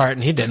going to start,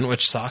 and he didn't,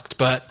 which sucked.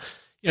 But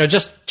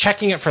just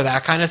checking it for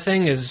that kind of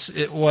thing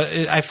what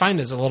I find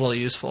is a little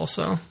useful.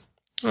 So I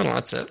don't know.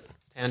 That's it.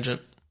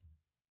 Tangent.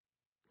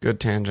 Good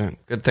tangent.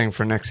 Good thing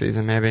for next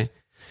season, maybe.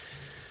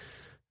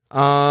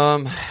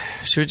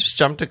 Should we just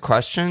jump to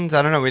questions?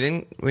 I don't know. We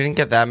didn't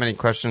get that many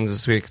questions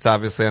this week. It's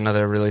obviously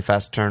another really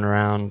fast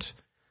turnaround.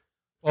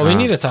 Well, we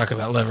need to talk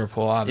about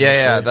Liverpool,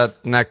 obviously. Yeah.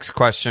 That next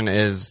question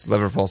is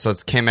Liverpool. So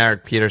it's Kim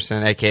Eric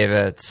Peterson, aka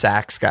the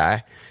Sacks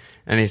guy.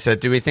 And he said,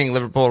 do we think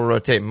Liverpool will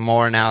rotate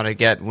more now to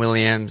get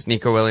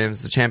Nico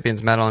Williams, the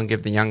Champions Medal, and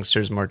give the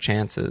youngsters more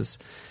chances?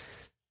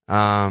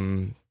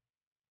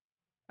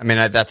 I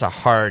mean, that's a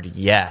hard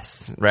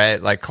yes, right?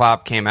 Like,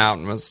 Klopp came out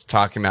and was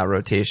talking about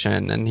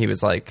rotation, and he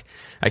was like,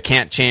 I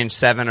can't change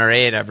 7 or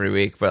 8 every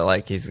week, but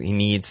like he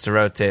needs to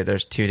rotate.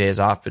 There's 2 days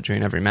off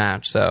between every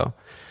match. So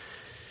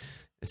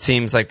it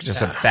seems like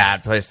just a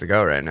bad place to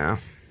go right now.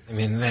 I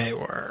mean, they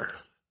were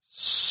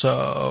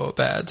so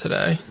bad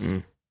today.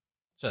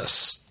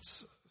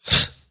 Just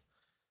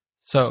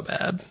so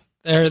bad.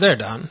 They're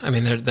done. I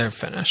mean, they're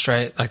finished,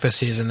 right? Like, this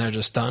season, they're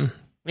just done.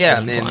 Yeah,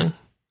 I mean,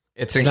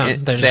 they're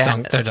done.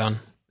 They're done.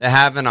 They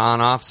have an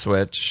on-off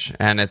switch,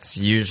 and it's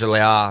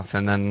usually off,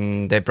 and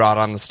then they brought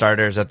on the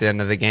starters at the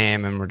end of the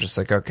game, and we're just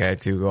like, okay,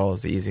 2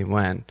 goals, easy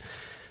win.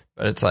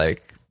 But it's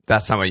like,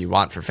 that's not what you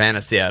want for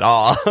fantasy at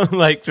all.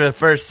 Like, the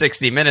first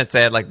 60 minutes,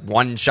 they had like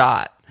 1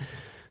 shot.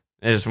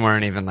 They just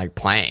weren't even like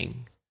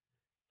playing.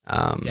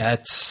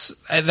 That's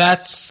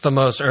the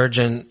most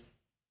urgent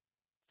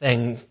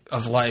thing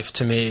of life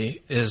to me,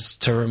 is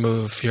to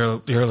remove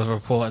your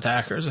Liverpool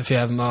attackers if you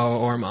have Mo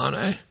or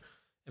Mane.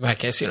 In my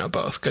case,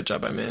 both. Good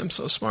job by me. I'm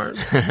so smart.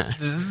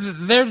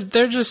 They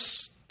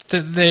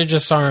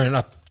just aren't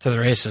up to the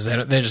races.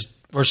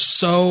 We're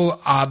so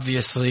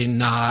obviously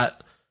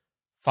not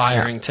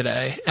firing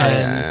today.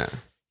 And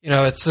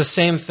it's the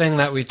same thing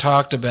that we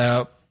talked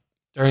about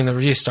during the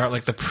restart,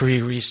 like the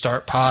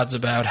pre-restart pods,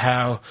 about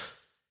how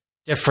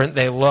different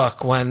they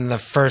look when the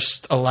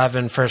first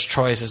 11 first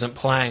choice isn't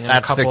playing and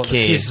that's a couple the of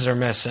the pieces are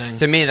missing.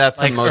 To me, that's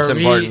like the most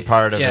important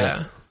part of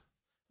it.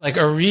 Like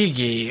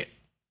Origi,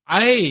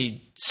 I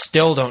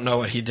still don't know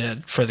what he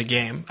did for the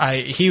game.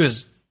 He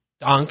was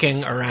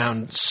donking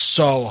around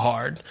so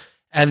hard.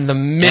 And the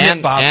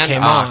minute Bob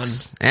came on...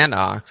 And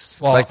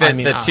Ox. Well, like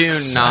the Ox,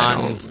 2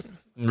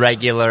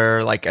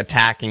 non-regular, like,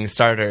 attacking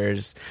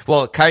starters.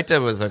 Well,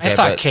 Keita was okay, I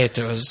thought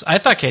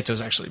Keita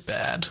was actually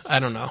bad. I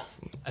don't know.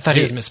 I thought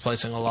he was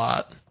misplacing a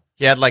lot.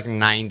 He had like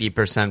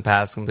 90%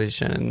 pass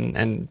completion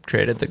and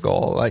created the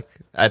goal. Like,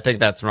 I think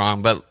that's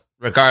wrong. But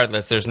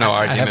regardless, there's no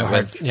argument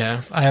with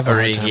I have a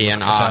hard time Origi with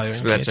and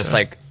Ox, Keita. but just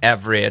like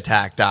every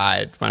attack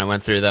died when I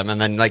went through them.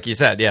 And then, like you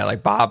said,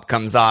 like Bob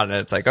comes on and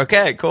it's like,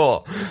 okay,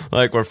 cool.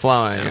 Like we're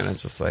flowing. And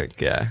it's just like,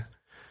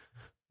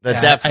 The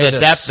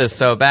depth is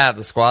so bad.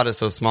 The squad is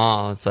so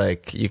small. It's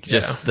like you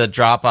just the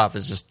drop off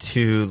is just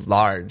too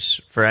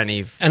large for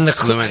any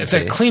fluency.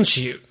 The clean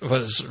sheet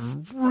was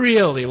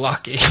really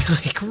lucky,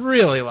 like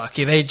really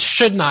lucky. They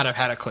should not have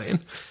had a clean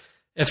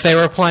if they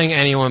were playing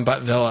anyone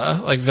but Villa.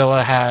 Like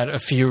Villa had a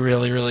few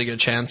really really good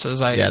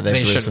chances.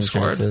 They should have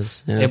scored. Yeah.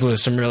 They blew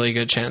some really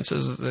good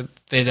chances.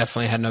 They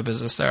definitely had no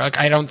business there. Like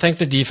I don't think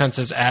the defense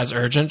is as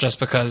urgent just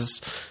because.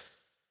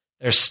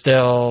 They're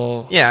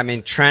still I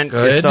mean, Trent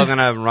is still going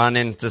to run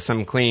into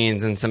some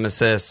cleans and some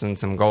assists and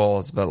some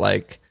goals, but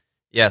like,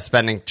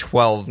 spending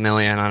 $12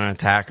 million on an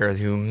attacker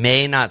who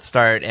may not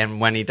start, and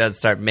when he does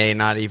start, may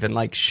not even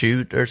like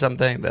shoot or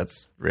something.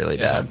 That's really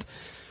bad.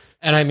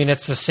 And I mean,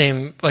 it's the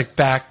same, like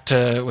back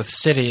to with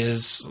City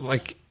is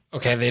like,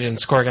 okay, they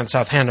didn't score against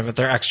Southampton, but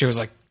their XG was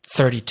like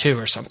 32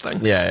 or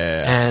something.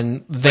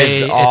 And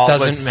it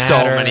doesn't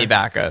matter. So many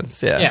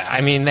backups. Yeah.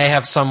 I mean, they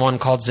have someone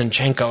called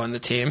Zinchenko in the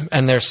team,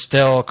 and they're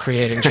still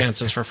creating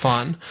chances for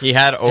fun. He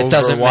had over 1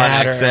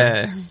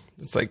 XA.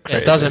 It's like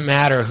crazy. It doesn't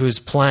matter who's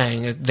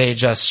playing. They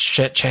just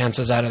shit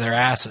chances out of their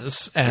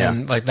asses.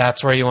 And like,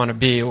 that's where you want to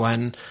be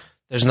when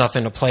there's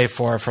nothing to play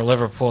for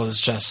Liverpool.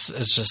 It's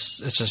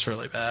just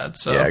really bad.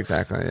 So yeah,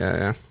 exactly.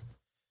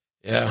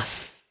 Yeah.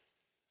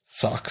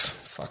 Sucks.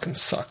 Fucking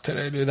sucked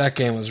today, dude. That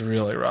game was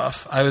really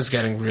rough. I was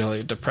getting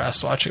really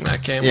depressed watching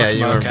that game. Yeah,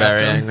 you were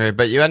very angry,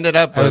 but you ended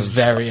up I was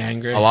very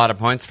angry. A lot of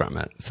points from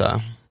it, so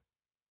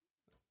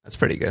that's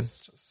pretty good.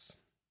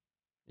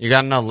 You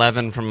got an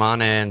 11 for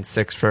Mane and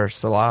 6 for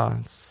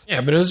Salah.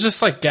 Yeah, but it was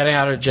just like getting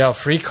out of jail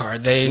free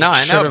card. I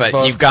know,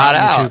 but you got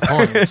out. 2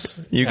 points.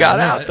 You got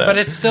out, though. But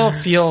it still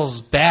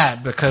feels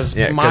bad because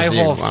my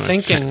whole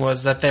thinking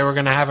was that they were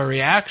going to have a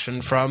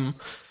reaction from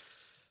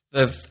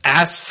the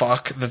ass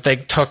fuck that they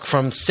took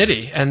from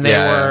City, and they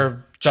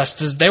were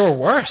they were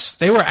worse.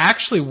 They were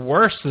actually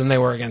worse than they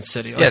were against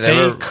City. Like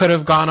they could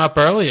have gone up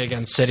early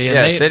against City,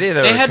 and City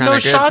they had no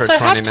shots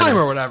at halftime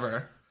or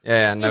whatever.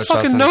 No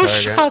fucking no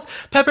shot.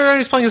 Pepe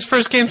Reina's playing his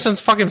first game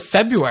since fucking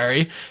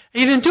February.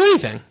 He didn't do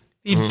anything.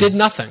 He did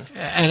nothing,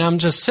 and I'm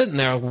just sitting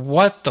there.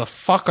 What the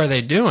fuck are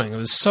they doing? It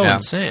was so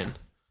insane.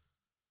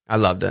 I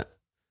loved it.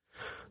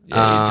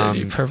 Yeah,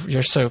 you did.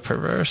 You're so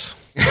perverse.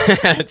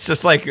 It's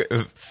just like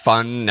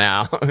fun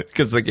now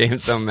because the game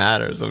don't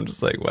matter. So I'm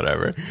just like,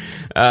 whatever.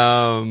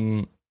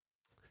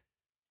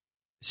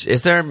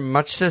 Is there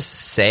much to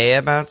say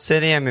about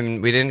City? I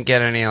mean, we didn't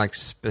get any like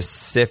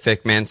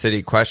specific Man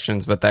City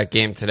questions, but that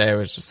game today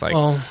was just like,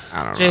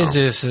 I don't know.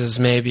 Jesus is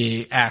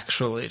maybe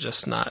actually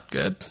just not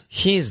good.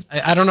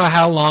 I don't know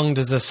how long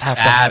does this have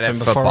to happen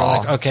before we're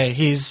like, okay,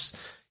 he's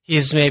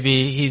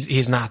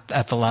not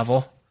at the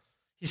level.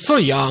 He's still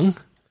young.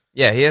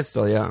 Yeah, he is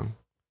still young.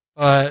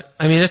 But,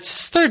 I mean, it's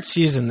his 3rd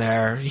season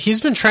there. He's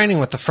been training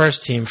with the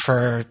first team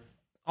for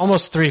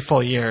almost 3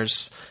 full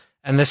years.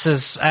 And this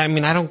is, I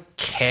mean, I don't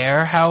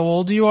care how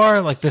old you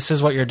are. Like, this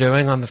is what you're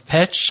doing on the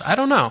pitch. I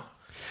don't know.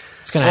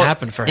 It's going to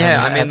happen for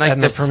him in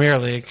the Premier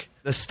League.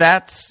 The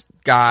stats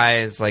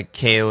guys like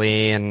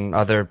Kaylee and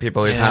other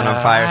people we've had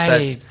on Fire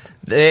Sets,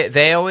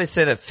 they always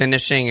say that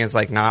finishing is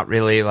like not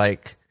really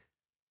like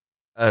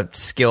a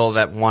skill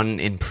that one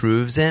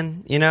improves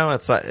in, you know.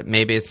 It's like,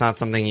 maybe it's not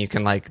something you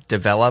can like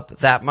develop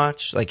that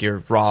much, like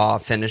your raw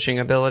finishing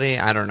ability.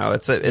 I don't know.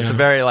 It's a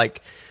very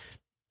like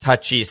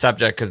touchy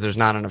subject because there's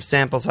not enough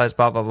sample size,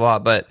 blah blah blah.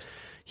 But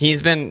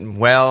he's been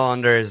well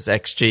under his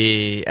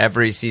XG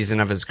every season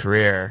of his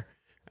career.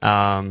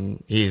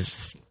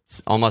 He's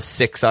almost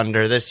 6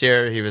 under this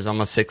year. He was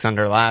almost 6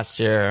 under last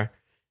year.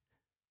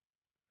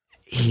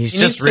 He's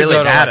just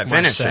really bad at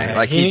finishing.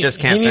 Like he just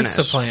can't finish. He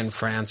needs to play in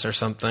France or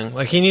something.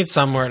 Like he needs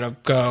somewhere to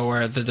go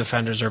where the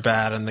defenders are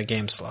bad and the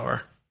game's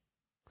slower.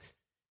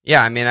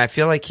 Yeah, I mean, I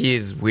feel like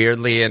he's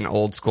weirdly an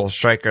old school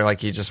striker.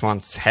 Like he just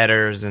wants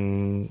headers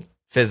and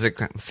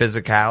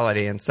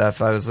physicality and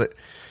stuff. I was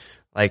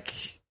like,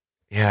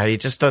 yeah, he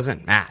just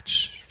doesn't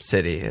match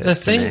City. The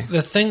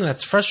thing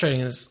that's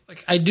frustrating is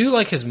like I do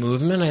like his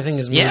movement. I think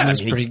his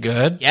movement's pretty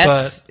good.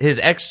 But his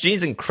XG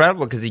is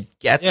incredible because he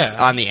gets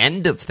on the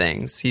end of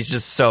things. He's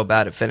just so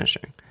bad at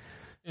finishing.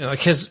 You know, like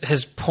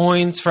his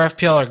points for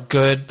FPL are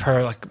good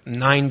per like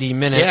 90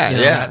 minutes.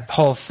 That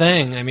whole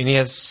thing. I mean, he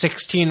has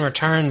 16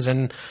 returns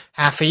in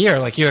half a year.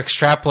 Like you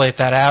extrapolate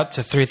that out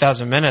to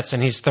 3,000 minutes,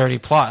 and he's 30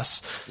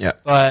 plus. Yeah,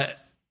 but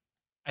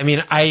I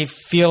mean, I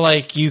feel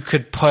like you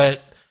could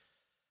put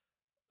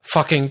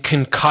fucking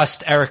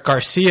concussed Eric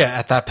Garcia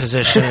at that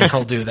position and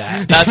he'll do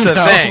that. That's the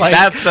thing. Like,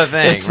 that's the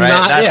thing. It's right?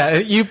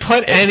 not. You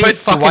put any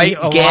fucking Dwight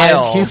alive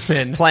Gale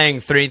human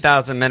playing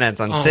 3,000 minutes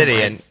on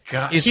City, and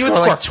he would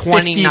score like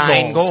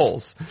 29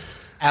 goals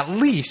at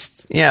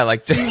least. Yeah,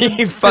 like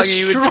he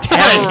would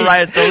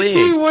terrorize the league.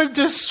 He would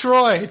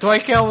destroy.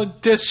 Dwight Gale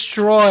would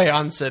destroy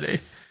on City.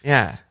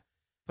 Yeah,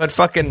 put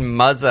fucking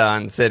Muzza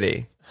on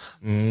City.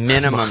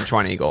 Minimum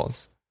 20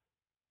 goals.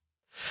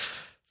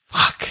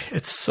 Fuck,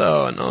 it's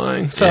so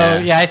annoying. So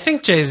yeah, I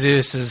think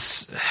Jesus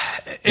is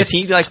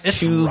he like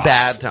too rough.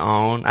 bad to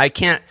own? I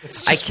cannot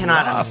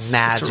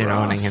imagine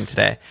owning him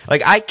today.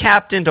 Like I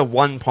capped into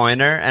 1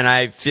 pointer, and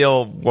I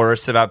feel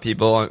worse about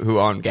people who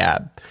own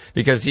Gab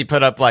because he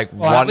put up like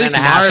 1.5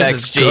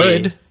 XG.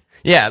 Good.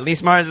 Yeah, at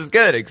least Mars is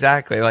good.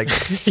 Exactly. Like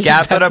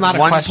Gab put up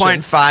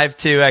 1.52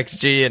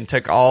 XG and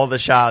took all the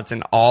shots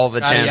and all the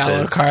chances. Got a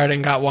yellow card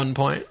and got 1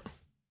 point.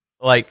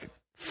 Like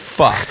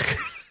fuck.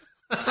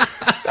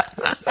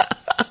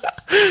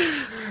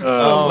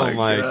 Oh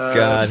my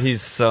god,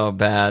 he's so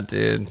bad,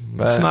 dude.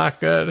 But it's not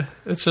good.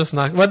 It's just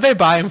not. What'd they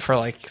buy him for?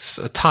 Like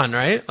a ton,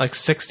 right? Like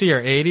 60 or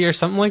 80 or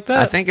something like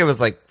that. I think it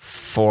was like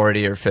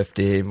 40 or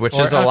 50, which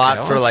is a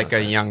lot for like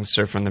a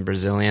youngster from the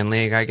Brazilian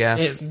league, I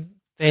guess.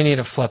 They need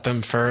to flip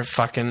him for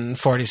fucking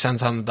 40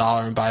 cents on the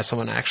dollar and buy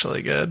someone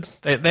actually good.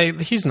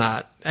 He's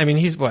not. I mean,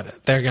 he's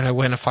what? They're gonna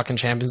win a fucking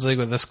Champions League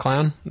with this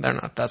clown? They're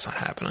not. That's not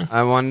happening.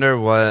 I wonder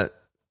what.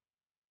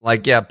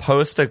 Like, yeah,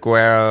 post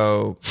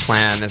Aguero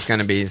plan is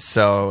going to be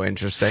so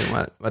interesting.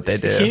 What they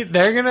do?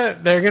 They're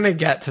gonna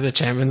get to the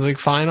Champions League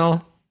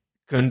final.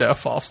 Gundo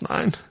false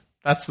 9.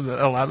 That's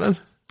the 11.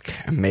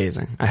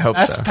 Amazing. I hope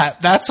that's so.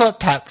 Pep. That's what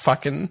Pep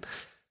fucking.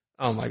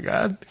 Oh my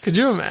god! Could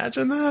you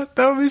imagine that?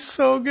 That would be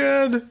so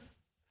good.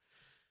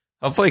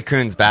 Hopefully,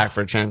 Kuhn's back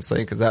for Champions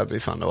League because that would be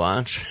fun to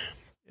watch.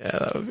 Yeah,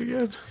 that would be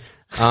good.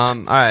 All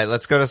right,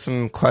 let's go to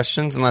some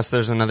questions. Unless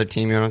there's another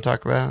team you want to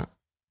talk about.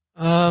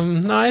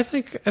 No, I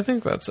think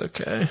that's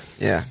okay.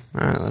 Yeah.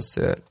 All right, let's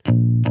do it.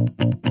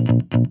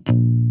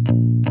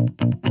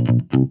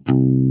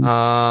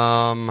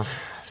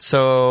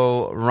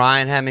 So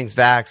Ryan Hemmings,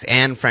 Vax,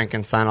 and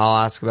Frankenstein all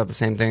ask about the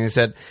same thing. They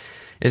said,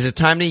 is it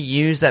time to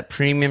use that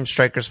premium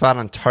striker spot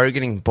on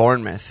targeting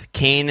Bournemouth?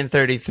 Kane in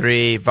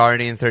 33,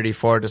 Vardy in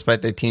 34,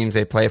 despite the teams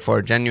they play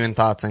for. Genuine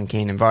thoughts on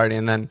Kane and Vardy.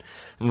 And then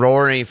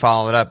Rory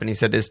followed up and he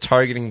said, is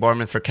targeting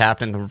Bournemouth for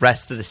captain the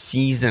rest of the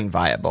season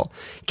viable?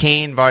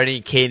 Kane,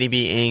 Vardy,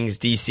 KDB, Ings,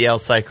 DCL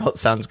cycle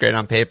sounds great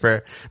on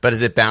paper, but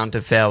is it bound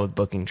to fail with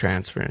booking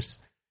transfers?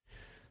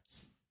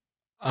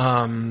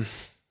 What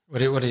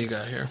do you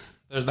got here?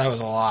 That was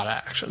a lot of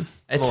action.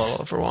 I'm a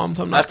little overwhelmed.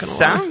 I'm not going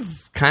to lie. That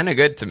sounds kind of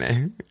good to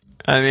me.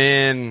 I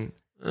mean,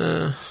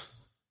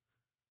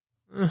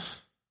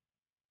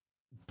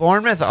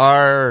 Bournemouth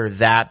are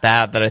that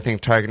bad that I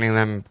think targeting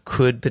them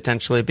could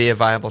potentially be a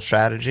viable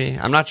strategy.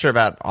 I'm not sure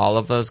about all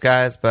of those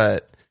guys,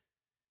 but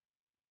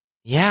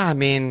yeah, I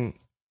mean,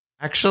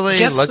 actually,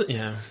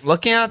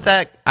 looking at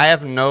that, I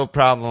have no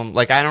problem.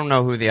 Like, I don't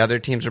know who the other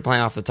teams are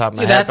playing off the top of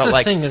my head, but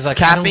like,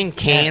 capping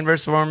Kane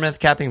versus Bournemouth,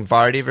 capping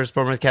Vardy versus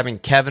Bournemouth, capping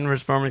Kevin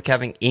versus Bournemouth,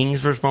 capping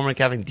Ings versus Bournemouth,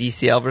 capping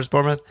DCL versus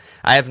Bournemouth.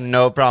 I have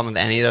no problem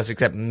with any of those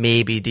except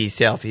maybe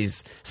DCL if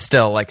he's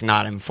still like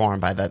not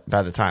informed by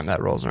the time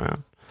that rolls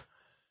around.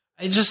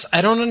 I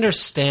don't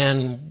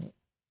understand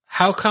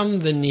how come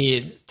the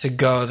need to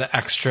go the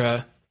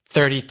extra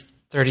 30,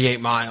 38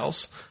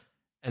 miles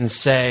and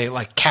say,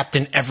 like,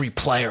 captain every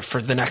player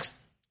for the next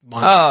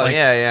month. Oh, like,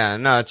 yeah.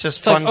 No, it's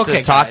just fun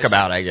to talk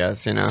about, I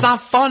guess, you know? It's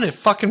not fun. It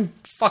fucking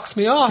fucks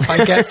me off.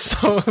 I get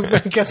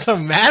so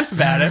mad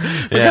about it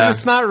because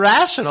it's not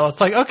rational.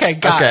 It's like, okay,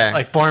 got it.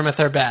 Like, Bournemouth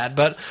are bad.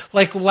 But,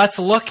 like, let's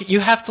look.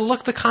 You have to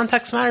look. The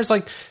context matters.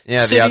 Like,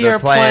 City the other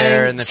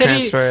player and the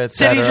transfer, et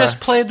cetera. City just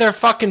played their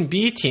fucking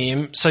B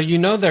team, so you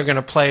know they're going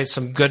to play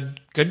some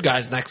good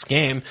guys next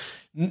game.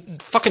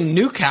 Fucking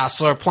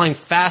Newcastle are playing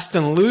fast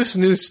and loose,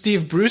 new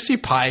Steve Brucey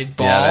pie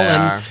ball,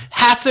 and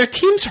half their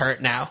team's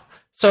hurt now.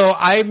 So,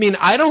 I mean,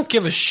 I don't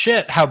give a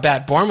shit how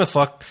bad Bournemouth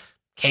look.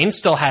 Kane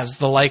still has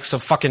the likes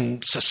of fucking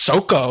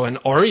Sissoko and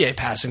Aurier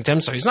passing to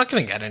him, so he's not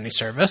going to get any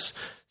service.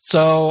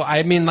 So,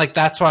 I mean, like,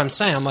 that's what I'm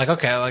saying. I'm like,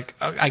 okay,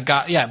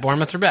 like,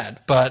 Bournemouth are bad.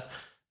 But,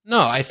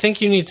 no, I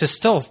think you need to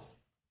still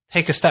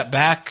take a step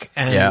back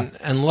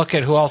and look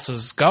at who else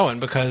is going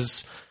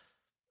because...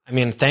 I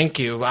mean, thank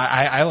you.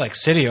 I like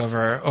City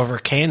over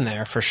Kane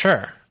there for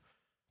sure.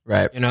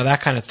 Right. You know,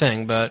 that kind of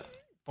thing. But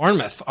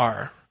Bournemouth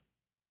are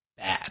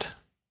bad.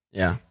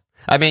 Yeah.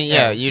 I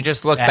mean, you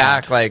just look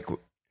back, like,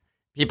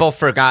 people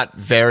forgot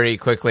very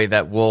quickly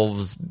that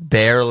Wolves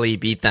barely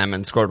beat them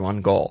and scored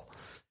 1 goal.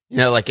 You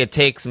know, like, it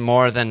takes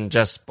more than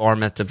just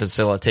Bournemouth to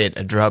facilitate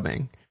a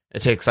drubbing.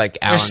 It takes, like,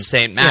 Alan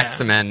St.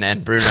 Maximin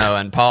and Bruno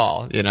and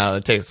Paul. You know,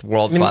 it takes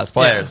world-class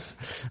players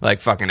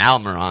like fucking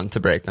Almiron to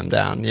break them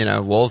down. You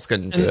know, Wolves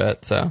couldn't do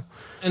it, so...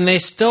 And they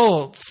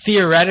still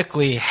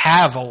theoretically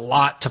have a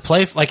lot to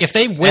play for. Like, if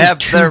they win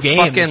 2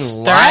 games,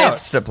 fucking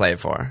lives to play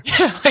for.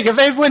 Yeah, like, if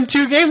they win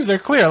 2 games, they're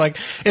clear. Like,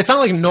 it's not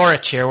like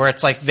Norwich here, where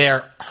it's like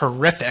they're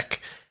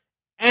horrific,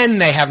 and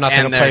they have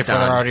nothing to play for.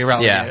 They're already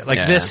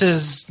relegated. This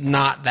is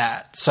not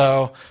that.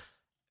 So...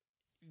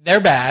 They're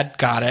bad,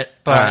 got it.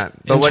 But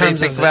what do you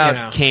think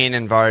about Kane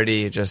and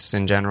Vardy just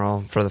in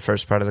general for the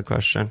first part of the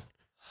question?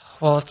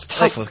 Well, it's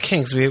tough with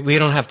Kings. We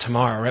don't have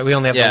tomorrow, right? We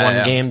only have the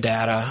one game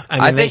data.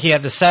 I mean, he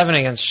had the 7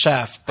 against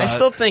Sheff. But... I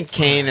still think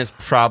Kane is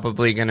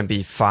probably going to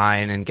be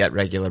fine and get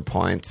regular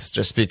points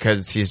just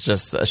because he's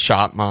just a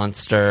shot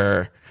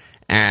monster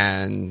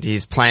and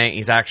he's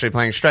actually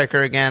playing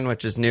striker again,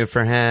 which is new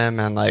for him,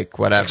 and like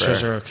whatever.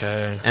 Fixtures are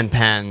okay. And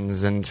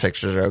pens and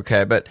fixtures are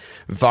okay. But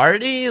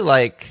Vardy,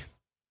 like,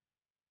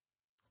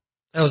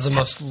 that was the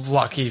most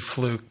lucky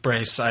fluke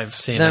brace I've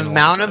seen. The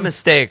amount of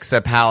mistakes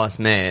that Palace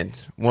made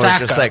were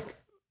just like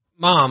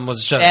Mom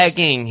was just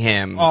egging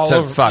him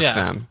to fuck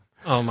them.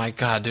 Oh my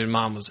god, dude!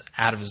 Mom was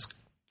out of his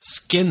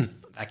skin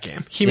that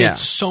game. He made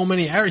so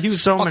many errors. He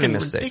was so fucking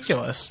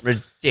ridiculous.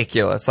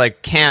 Ridiculous.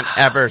 Like, can't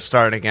ever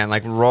start again.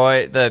 Like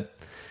Roy, the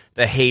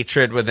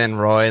hatred within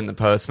Roy in the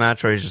post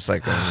match, where he's just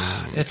like,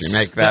 if you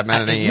make that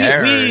many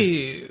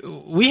errors.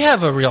 We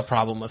have a real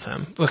problem with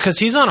him because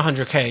he's on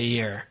 $100K a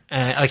year,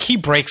 and like he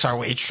breaks our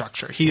wage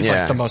structure. He's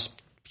like the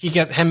most. You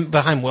get him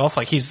behind Wilf,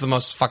 like he's the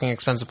most fucking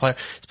expensive player.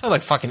 He's played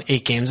like fucking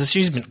 8 games this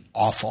year. He's been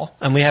awful,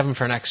 and we have him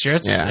for next year.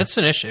 It's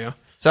an issue.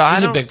 So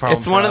it's a big problem.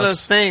 It's one of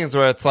those things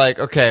where it's like,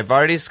 okay,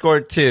 Vardy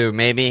scored 2.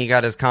 Maybe he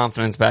got his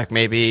confidence back.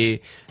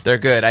 Maybe they're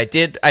good. I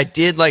did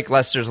like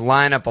Leicester's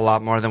lineup a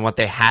lot more than what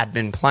they had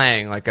been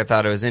playing. Like, I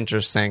thought it was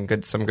interesting.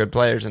 Some good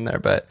players in there,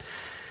 but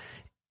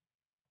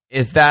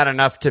is that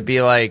enough to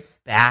be like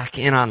back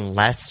in on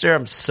Leicester?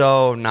 I'm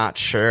so not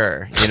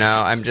sure. You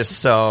know, I'm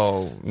just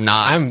so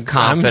not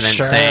confident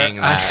saying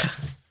that.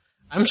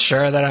 I'm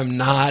sure that I'm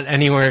not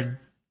anywhere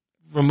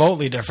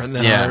remotely different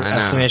than our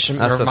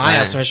estimation or my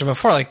estimation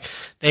before. Like,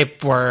 they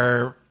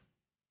were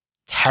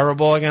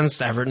terrible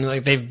against Everton.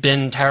 Like, they've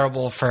been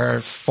terrible for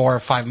 4 or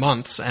 5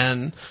 months,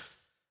 and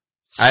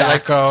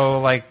Sacco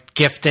like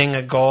gifting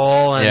a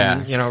goal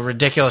and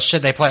ridiculous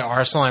shit. They play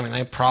Arsenal. I mean,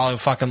 they probably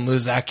fucking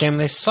lose that game.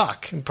 They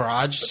suck.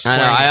 Braj. I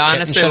know. I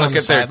honestly look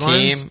at their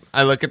team.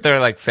 I look at their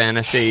like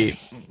fantasy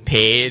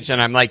page, and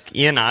I'm like,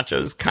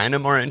 Iheanacho's kind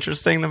of more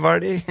interesting than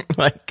Vardy.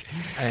 Like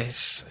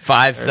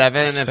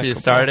 5-7 if he's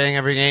starting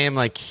every game.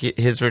 Like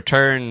his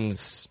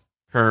returns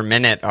per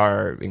minute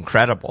are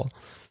incredible.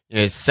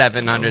 He's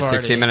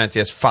 760 minutes. He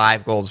has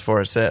 5 goals,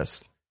 4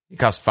 assists. He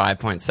costs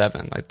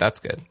 5.7. Like, that's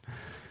good.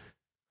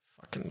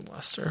 Fucking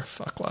Leicester.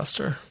 Fuck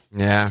Leicester.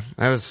 Yeah,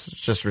 that was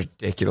just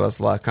ridiculous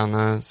luck on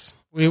those.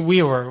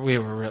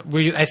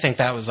 I think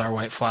that was our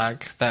white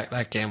flag.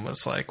 That game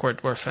was like,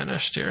 we're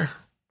finished here.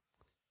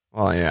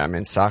 Well, yeah, I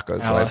mean,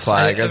 Sacco's white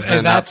flag has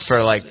been up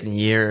for like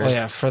years. Well,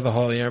 yeah, for the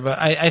whole year. But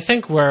I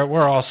think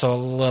we're also a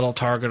little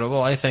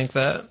targetable. I think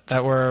that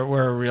we're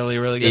a really,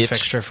 really good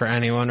fixture for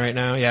anyone right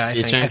now. Yeah,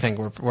 I think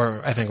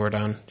we're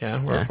done.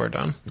 Yeah, we're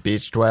done.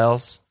 Beach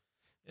Wales.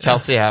 Yeah.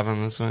 Chelsea have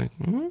them this week.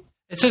 Mm-hmm.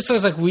 It's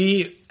just like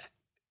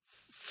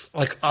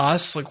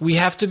we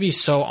have to be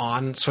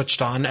so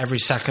switched on every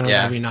second of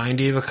every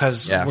 90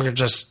 because we're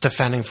just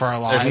defending for our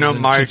lives. There's no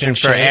margin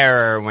for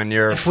error when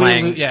you're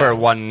playing for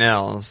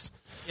 1-0s.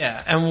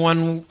 Yeah,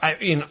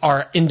 and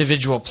our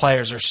individual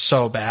players are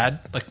so bad.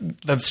 Like,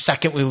 the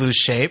second we lose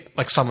shape,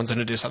 like, someone's going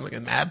to do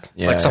something mad.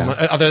 Yeah, like, someone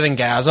other than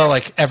Gazza,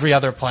 like, every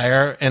other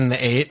player in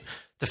the 8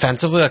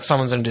 defensively, like,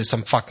 someone's going to do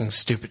some fucking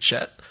stupid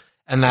shit.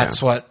 And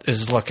that's what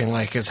is looking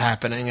like is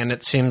happening. And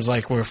it seems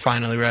like we're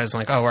finally realizing,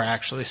 like, oh, we're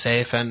actually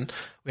safe, and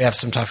we have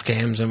some tough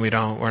games, and we're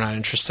not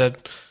interested.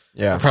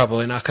 Yeah, we're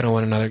probably not going to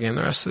win another game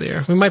the rest of the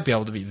year. We might be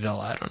able to beat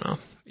Villa. I don't know.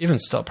 Even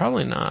still,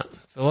 probably not.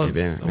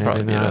 Maybe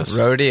not.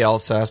 Rhodey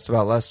also asked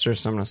about Leicester,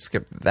 so I'm going to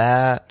skip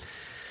that.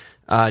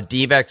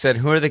 D-Beck said,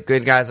 who are the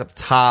good guys up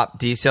top?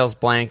 DCL's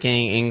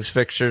blanking. Ings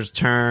fixtures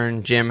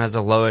turn. Jim has a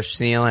lowish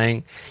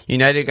ceiling.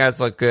 United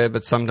guys look good,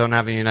 but some don't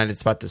have a United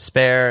spot to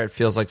spare. It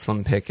feels like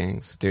slim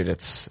pickings. Dude,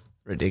 it's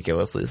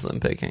ridiculously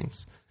slim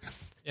pickings.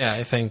 Yeah,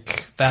 I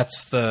think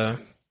that's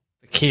the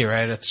key,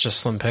 right? It's just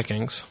slim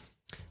pickings.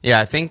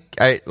 Yeah, I think,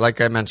 like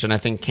I mentioned, I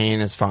think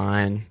Kane is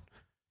fine.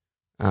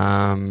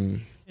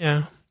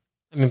 Yeah.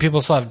 I mean,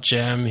 people still have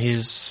Jim.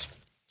 That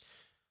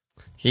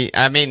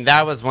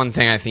was one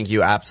thing I think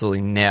you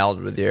absolutely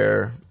nailed with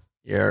your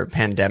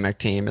pandemic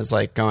team is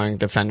like going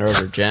defender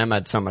over Jim.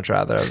 I'd so much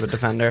rather have a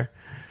defender.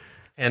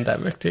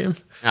 Pandemic team?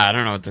 I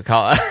don't know what to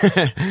call it.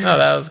 No,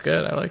 that was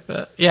good. I like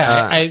that.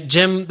 Yeah,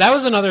 Jim, that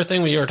was another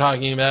thing we were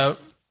talking about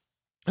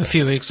a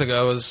few weeks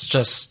ago was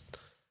just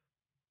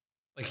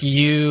like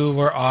you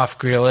were off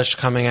Grealish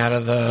coming out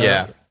of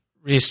the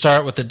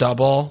restart with the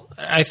double.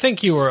 I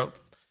think you were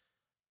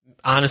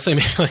honestly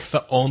maybe like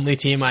the only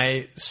team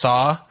I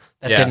saw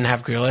that didn't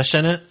have Grealish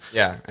in it.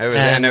 Yeah, it was,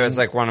 and it was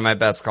like one of my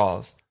best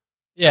calls.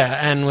 Yeah,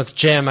 and with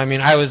Jim, I mean,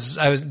 I was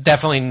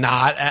definitely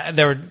not. I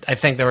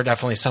think there were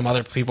definitely some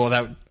other people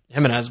that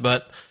Jimenez,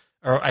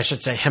 or I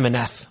should say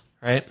Jimenez,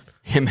 right?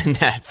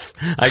 Jimenez.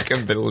 I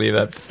couldn't believe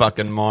that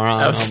fucking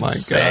moron. Oh my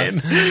insane.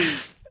 God.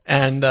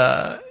 And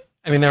I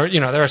mean,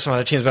 there were some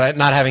other teams, but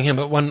not having him.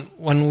 But when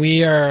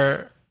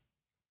you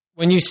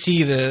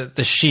see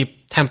the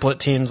sheep template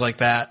teams like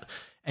that.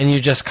 And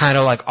you just kind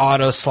of like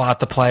auto slot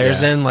the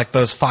players in, like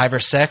those 5 or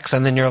 6,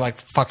 and then you're like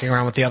fucking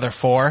around with the other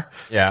 4.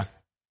 Yeah,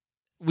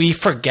 we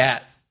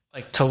forget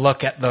like to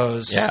look at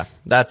those. Yeah,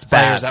 that's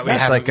players bad. That we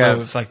that's haven't like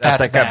moved.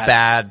 That's like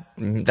bad.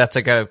 That's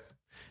like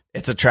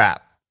it's a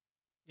trap.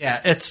 Yeah,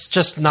 it's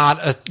just not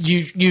a.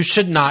 You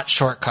should not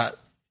shortcut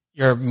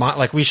your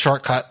like we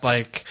shortcut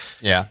like.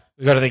 Yeah.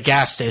 we go to the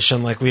gas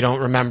station, like, we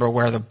don't remember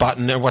where the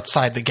button or what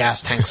side the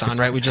gas tank's on,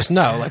 right? We just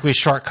know, like, we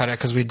shortcut it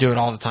because we do it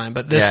all the time.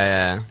 But this,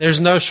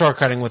 there's no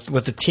shortcutting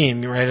with the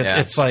team, right?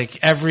 It's like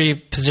every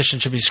position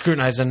should be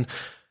scrutinized, and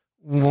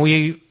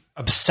we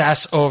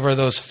obsess over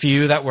those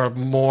few that we're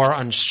more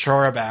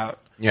unsure about.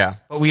 Yeah.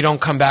 But we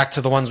don't come back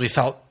to the ones we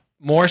felt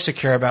more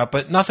secure about,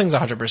 but nothing's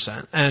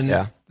 100%.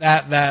 And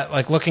that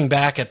like, looking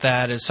back at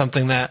that is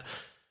something that,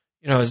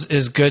 you know,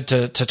 is good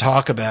to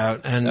talk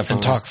about and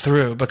talk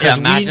through, because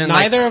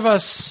neither of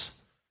us.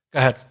 Go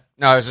ahead.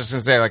 No, I was just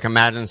gonna say, like,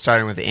 imagine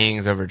starting with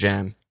Ings over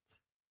Jim.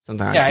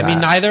 Something like that. I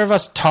mean, neither of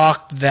us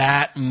talked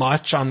that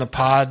much on the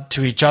pod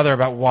to each other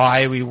about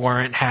why we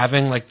weren't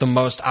having, like, the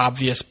most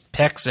obvious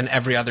picks in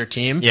every other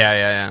team.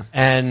 Yeah.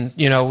 And,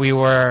 you know, we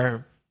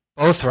were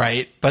both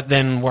right, but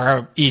then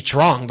we're each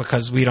wrong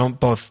because we don't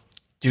both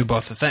do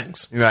both the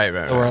things. Right.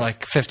 So we're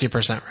like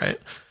 50% right.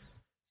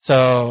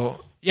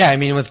 So, yeah, I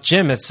mean, with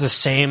Jim, it's the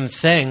same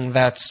thing.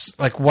 That's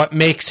like what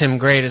makes him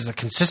great is the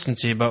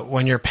consistency. But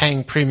when you're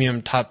paying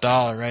premium top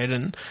dollar, right?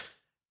 And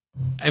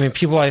I mean,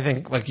 people, I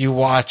think, like, you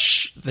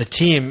watch the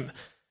team,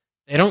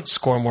 they don't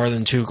score more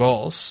than 2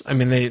 goals. I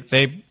mean,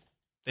 they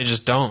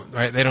just don't,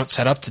 right? They don't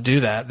set up to do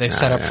that. They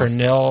set up for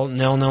nil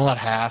at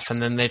half,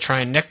 and then they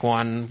try and nick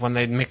one when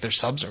they make their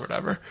subs or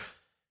whatever.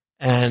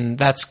 And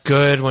that's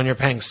good when you're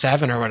paying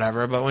 7 or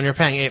whatever, but when you're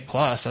paying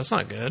 8+, that's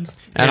not good.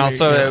 And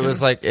also, it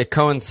was like, it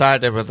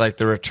coincided with, like,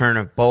 the return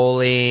of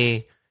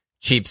Boley,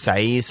 cheap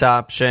Saiz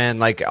option,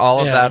 like, all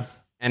of that,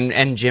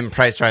 and Jim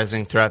price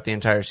rising throughout the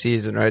entire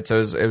season, right? So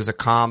it was a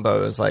combo.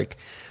 It was like,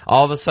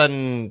 all of a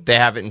sudden, they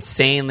have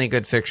insanely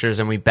good fixtures,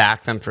 and we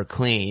back them for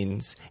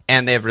cleans,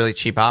 and they have really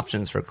cheap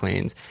options for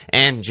cleans.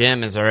 And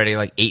Jim is already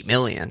like 8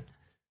 million,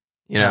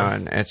 you know,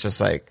 and it's just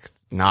like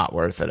not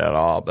worth it at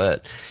all.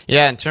 But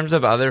yeah, in terms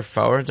of other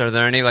forwards, are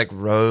there any like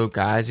rogue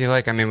guys you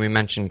like? I mean, we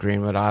mentioned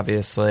Greenwood,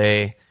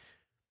 obviously.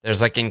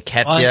 There's like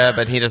Nketiah,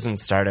 but he doesn't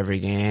start every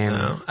game.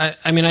 No.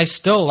 I mean, I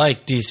still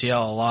like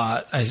DCL a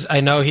lot. I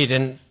know he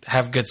didn't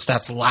have good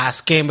stats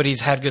last game, but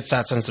he's had good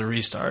stats since the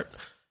restart.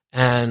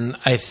 And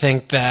I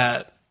think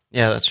that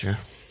that's true.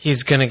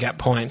 He's going to get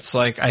points.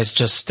 Like, I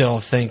just still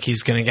think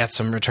he's going to get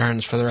some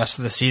returns for the rest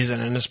of the season,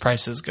 and his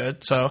price is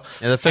good. So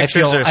the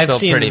fixtures are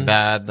still pretty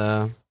bad,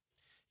 though.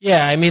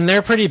 Yeah, I mean,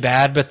 they're pretty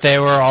bad, but they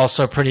were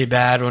also pretty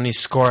bad when he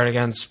scored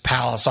against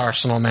Palace,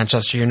 Arsenal,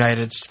 Manchester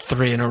United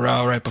 3 in a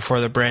row right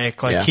before the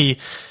break. Like, he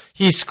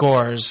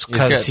scores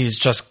because he's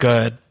just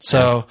good.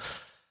 So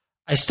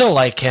I still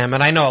like him,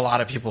 and I know a lot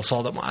of people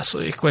sold him last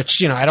week,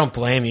 which, you know, I don't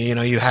blame you. You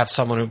know, you have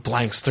someone who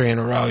blanks 3 in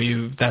a row.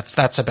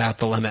 That's about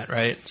the limit,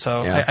 right?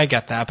 So I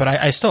get that, but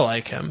I still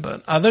like him.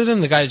 But other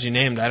than the guys you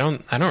named, I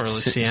don't really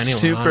see anyone.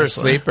 Super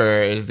honestly.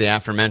 sleeper is the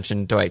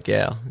aforementioned Dwight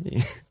Gale.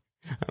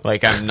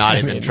 Like, I'm not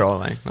even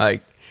trolling.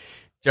 Like,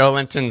 Joe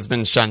Linton's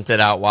been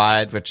shunted out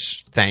wide,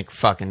 which, thank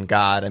fucking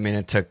God. I mean,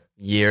 it took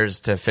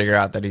years to figure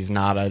out that he's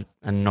not a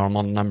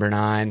normal number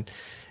 9.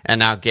 And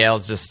now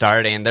Gale's just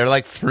starting. They're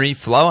like free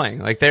flowing.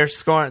 Like, they're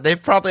scoring.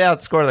 They've probably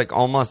outscored like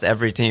almost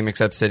every team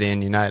except City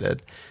and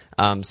United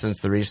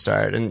since the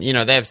restart. And, you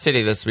know, they have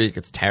City this week.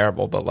 It's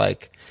terrible. But,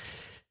 like,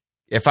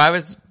 if I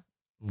was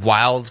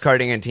wild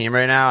carding a team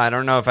right now, I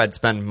don't know if I'd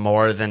spend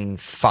more than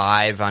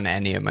 5 on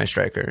any of my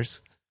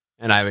strikers.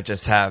 And I would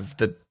just have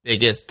the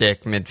biggest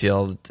dick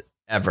midfield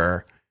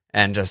ever,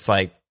 and just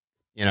like,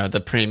 you know,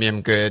 the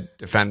premium good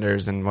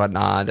defenders and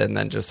whatnot, and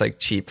then just like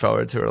cheap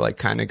forwards who are like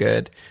kind of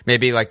good.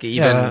 Maybe like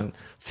even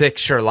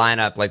fixture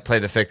lineup, like play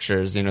the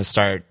fixtures, you know,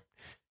 start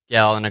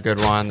Gale in a good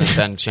one, then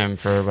bench him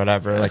for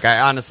whatever. Like,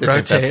 I honestly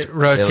think that's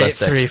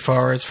realistic. 3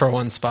 forwards for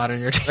 1 spot on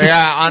your team. Like,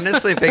 I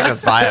honestly think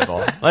that's viable.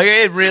 Like,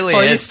 it really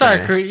is. You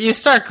start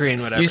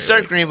Greenwood every week. You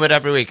start Greenwood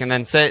every week, and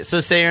then say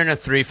you're in a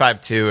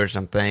 3-5-2 or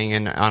something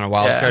and on a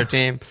wildcard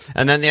team,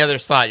 and then the other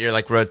slot you're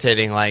like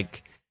rotating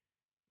like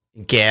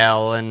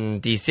Gale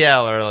and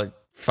DCL, or like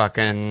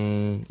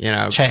fucking, you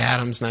know, Che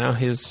Adams now.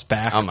 He's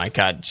back. Oh my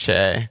God,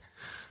 Che.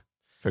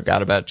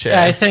 Forgot about Che.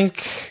 Yeah, I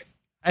think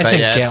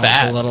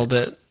Gale's a little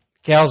bit.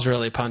 Gale's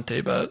really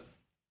punty, but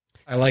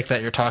I like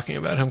that you're talking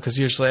about him, because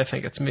usually I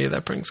think it's me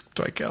that brings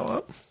Dwight Gale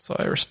up. So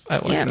I like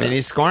that. I mean,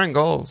 he's scoring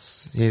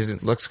goals. He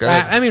looks good.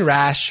 I mean,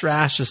 Rash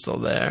is still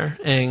there.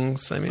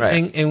 Ings. I mean,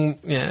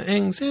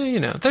 Ings. Yeah,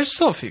 you know, there's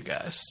still a few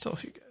guys.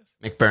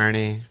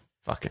 McBurney.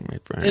 Fucking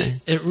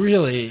McBurney. It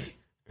really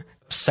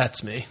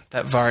upsets me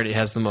that Vardy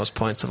has the most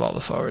points of all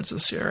the forwards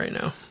this year right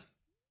now.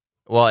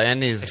 Well,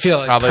 and he's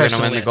probably going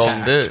to win the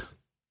Golden Boot.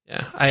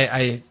 Yeah,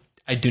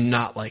 I do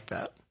not like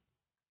that.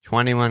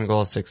 21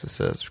 goals, 6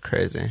 assists.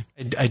 Crazy.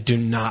 I do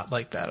not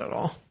like that at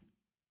all.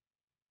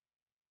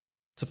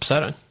 It's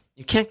upsetting.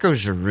 You can't go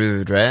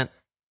Giroud, right?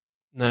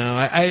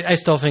 No, I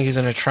still think he's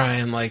going to try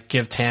and like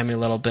give Tammy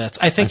little bits.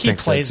 I think he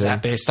plays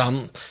that based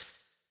on.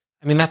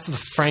 I mean, that's the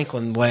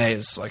Franklin way.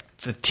 Is like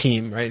the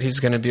team, right? He's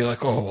going to be like,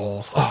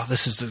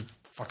 this is a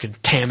fucking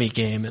Tammy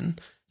game,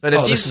 but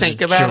if you think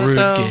about Giroud it,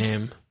 though,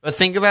 game. But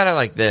think about it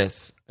like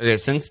this. Okay,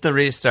 since the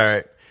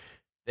restart,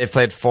 they've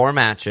played 4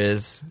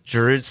 matches.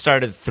 Giroud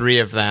started 3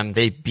 of them.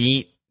 They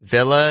beat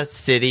Villa,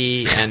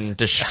 City, and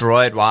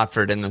destroyed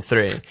Watford in the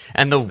 3.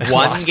 And the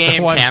one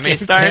game Tammy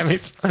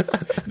starts,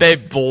 they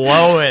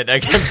blow it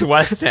against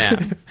West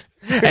Ham.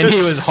 And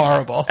he was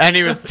horrible. And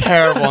he was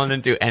terrible and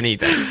didn't do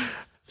anything.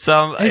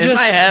 So in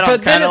my head, I'm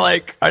kind of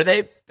like, are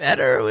they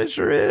better with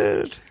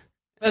Giroud?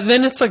 But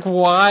then it's like,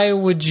 why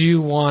would you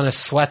want to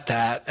sweat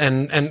that?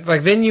 And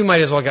like, then you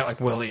might as well get like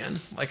Willian.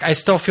 Like, I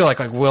still feel like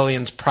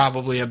Willian's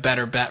probably a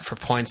better bet for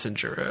points than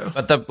Giroud.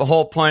 But the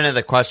whole point of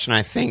the question,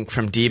 I think,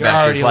 from D-Beck is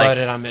already like,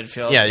 loaded on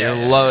midfield. Yeah, you're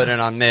loaded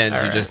on mids.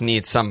 All you just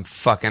need some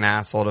fucking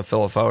asshole to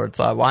fill a forward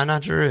slot. Why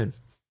not Giroud?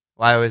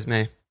 Why always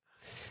me?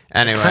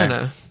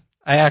 Anyway.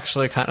 I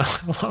actually kind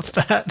of love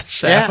that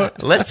shout. Yeah,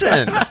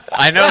 listen.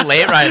 I know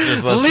Late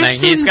Riser's listening.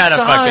 He's kind of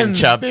fucking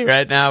chubby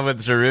right now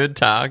with Giroud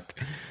talk.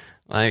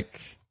 Like,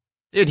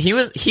 dude,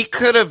 he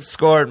could have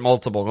scored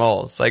multiple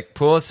goals. Like,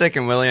 Pulisic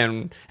and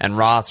William and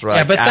Ross were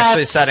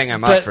actually setting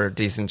him up for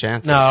decent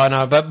chances.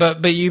 No,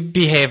 but you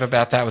behave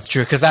about that with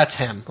Drew, because that's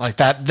him. Like,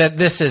 that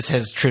this is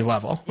his true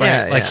level,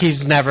 right? Yeah,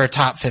 he's never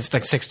top 50,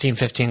 like 16,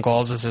 15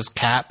 goals is his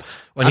cap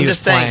when he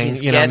was playing,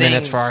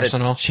 minutes for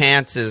Arsenal.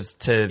 Chances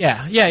to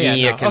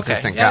be a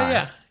consistent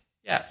guy.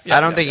 Yeah.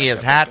 I don't think he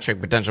has hat-trick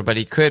potential, but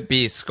he could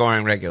be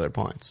scoring regular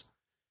points.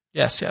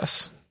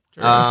 Yes.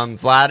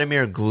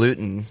 Vladimir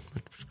Gluten,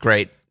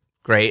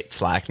 great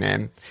Slack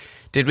name.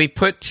 Did we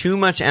put too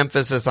much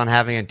emphasis on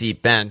having a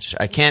deep bench?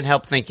 I can't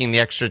help thinking the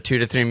extra $2 to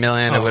 $3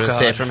 million I would have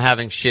saved from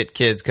having shit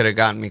kids could have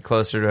gotten me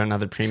closer to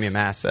another premium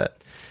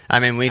asset. I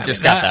mean, we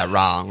got that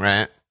wrong,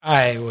 right?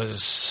 I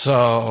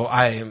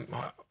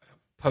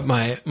put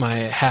my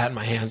hat in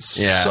my hands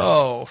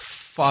so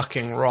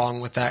fucking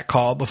wrong with that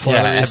call before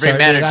every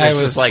manager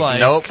was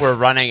like, nope, we're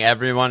running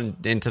everyone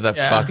into the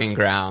fucking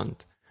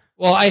ground.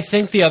 Well, I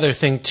think the other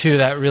thing too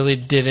that really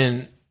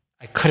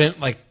I couldn't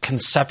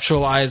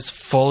conceptualize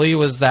fully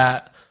was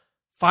that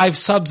 5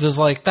 subs is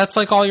that's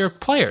all your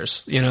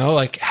players,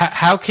 like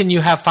how can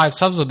you have 5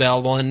 subs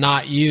available and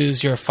not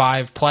use your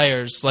 5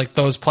 players? Like,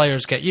 those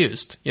players get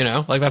used,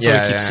 that's what we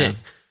keep seeing.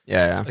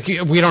 Yeah.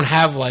 We don't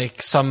have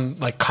some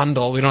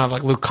Kundal. We don't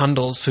have Luke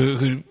Kundals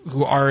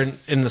who are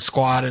in the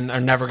squad and are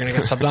never going to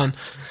get subbed on.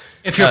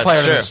 If your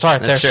player doesn't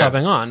start, they're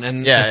subbing on,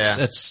 and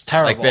it's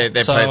terrible. They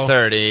play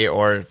 30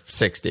 or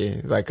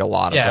 60. A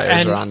lot of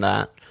players are on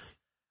that.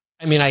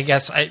 I mean, I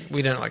guess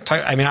we didn't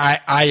talk. I mean,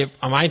 I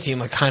on my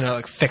team kind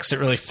of fixed it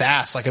really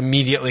fast.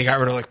 Immediately got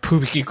rid of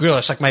Pubiki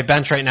Grealish. My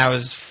bench right now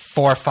is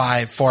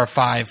 4-5,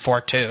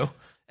 4-5, 4-2.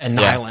 And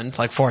Nyland,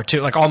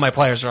 4-2. All my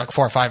players are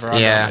 4-5 or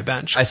under on my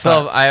bench. I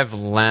have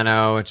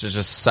Leno, which is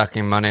just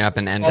sucking money up,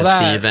 and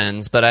Enda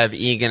Stevens, but I have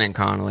Egan and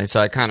Connolly, so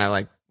I kind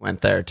of went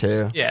there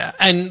too. Yeah,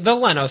 and the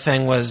Leno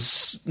thing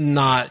was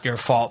not your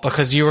fault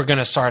because you were going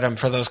to start him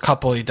for those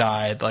couple he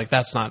died.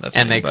 That's not a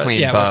thing. And they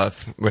cleaned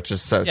both, which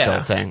is so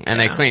tilting. And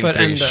they cleaned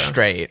 3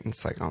 straight.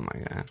 It's oh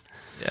my God.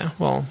 Yeah,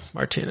 well,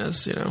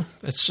 Martinez,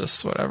 it's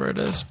just whatever it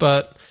is.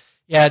 But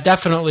yeah,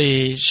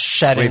 definitely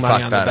shedding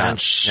money on the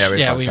bench. Up.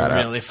 Yeah, we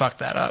really fucked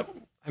that up.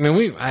 I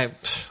mean, I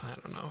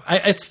don't know.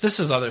 This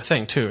is the other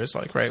thing too. It's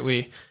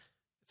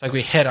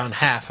we hit on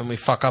half and we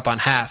fuck up on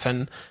half,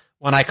 and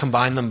when I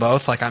combine them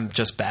both, I'm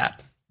just bad.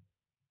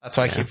 That's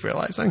what I keep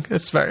realizing.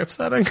 It's very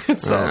upsetting.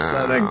 It's so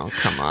upsetting. Oh,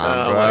 come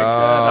on, bro. My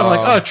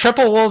God. I'm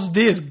triple Wolves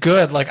D is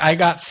good. I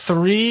got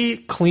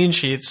 3 clean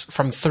sheets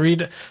from 3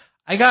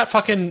 I got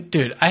fucking...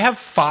 Dude, I have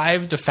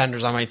 5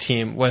 defenders on my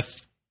team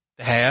with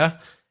De Gea,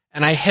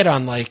 and I hit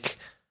on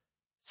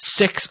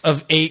 6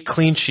 of 8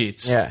 clean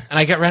sheets. Yeah. And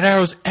I get red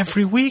arrows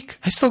every week.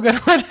 I still get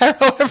a red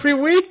arrow every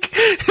week.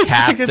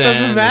 Captain, it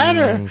doesn't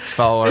matter.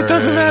 Forward, it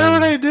doesn't matter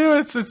what I do.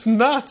 It's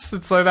nuts.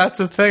 It's that's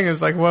the thing.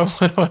 It's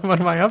what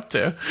am I up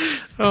to?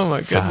 Oh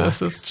my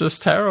goodness. It's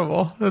just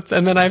terrible.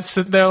 And then I'm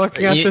sitting there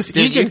looking at this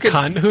Egan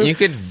cunt. You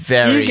could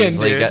very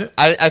easily get...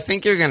 I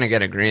think you're going to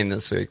get a green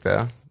this week,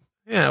 though.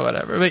 Yeah,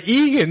 whatever. But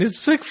Egan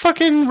is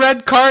fucking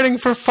red carding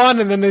for fun,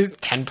 and then there's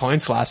 10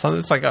 points last time.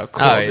 It's oh,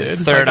 cool, dude.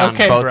 Third on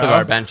both of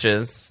our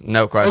benches.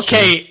 No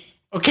question.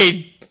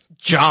 Okay,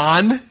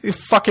 John.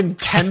 Fucking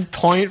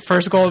 10-point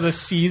first goal of the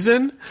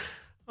season.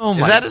 Oh my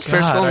God. Is that his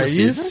first goal of the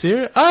season? Are you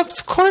serious?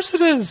 Of course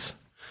it is.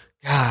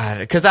 God,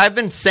 because I've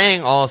been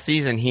saying all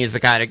season he's the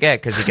guy to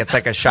get because he gets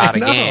a shot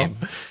a game.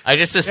 I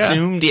just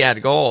assumed he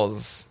had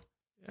goals.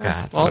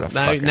 Yeah. God,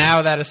 well,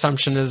 now that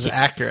assumption is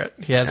accurate.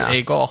 He has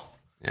a goal.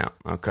 Yeah,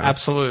 okay.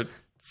 Absolute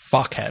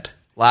fuckhead.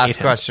 Last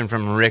question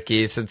from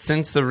Ricky. Said,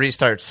 since the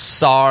restart,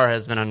 Sarr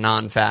has been a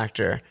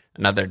non-factor.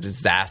 Another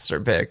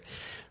disaster pick.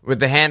 With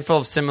the handful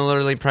of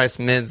similarly priced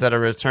mids that are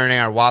returning,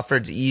 are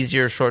Watford's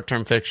easier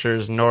short-term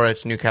fixtures,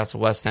 Norwich, Newcastle,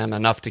 West Ham,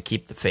 enough to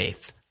keep the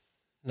faith?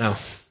 No.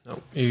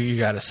 You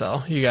got to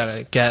sell. You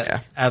got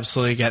to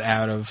absolutely get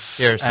out of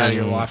your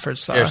Watford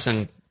stuff.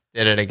 Pearson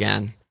did it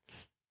again.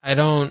 I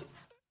don't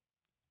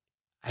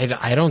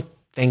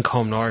think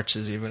home Norwich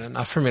is even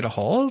enough for me to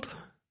hold.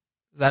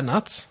 Is that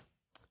nuts?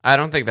 I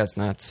don't think that's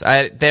nuts.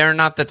 They're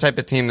not the type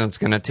of team that's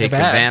going to take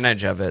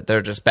advantage of it.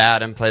 They're just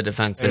bad and play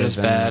defensive. They're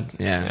just bad.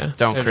 Yeah,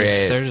 don't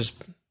create.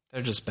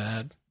 They're just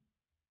bad.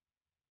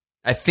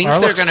 I think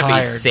they're going to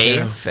be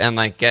safe and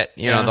like get,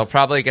 you know, they'll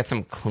probably get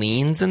some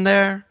cleans in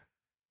there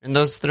in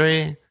those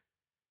three.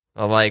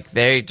 But like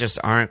they just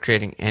aren't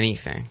creating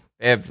anything.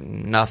 They have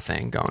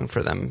nothing going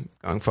for them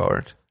going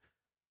forward.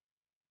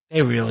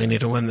 They really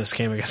need to win this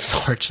game against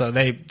Norwich, though.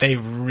 They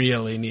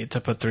really need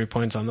to put 3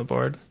 points on the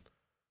board.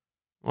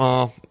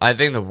 Well, I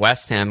think the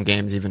West Ham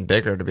game's even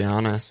bigger, to be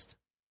honest.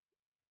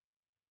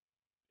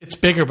 It's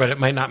bigger, but it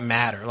might not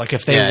matter. Like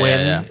if they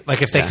win,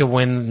 like if they could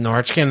win the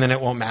Norwich game, then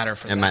it won't matter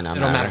for them. It might not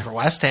It'll matter. matter for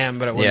West Ham,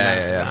 but it wouldn't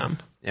matter for them.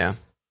 Yeah.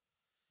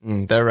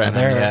 They're right on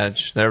the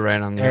edge. They're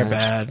right on the edge.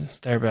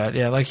 They're bad.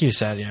 Yeah, like you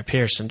said, yeah,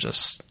 Pearson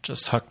just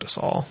hooked us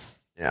all.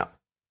 Yeah.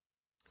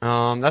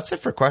 That's it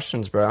for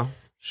questions, bro.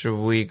 Should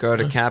we go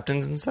to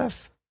captains and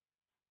stuff?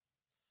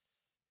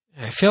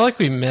 I feel like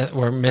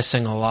we're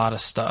missing a lot of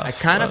stuff. I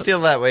kind of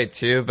feel that way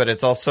too, but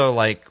it's also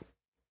like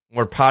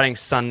we're potting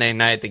Sunday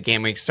night. The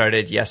game week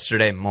started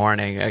yesterday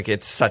morning. Like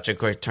it's such a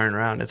quick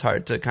turnaround. It's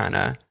hard to kind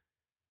of.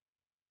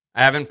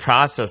 I haven't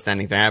processed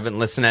anything. I haven't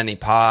listened to any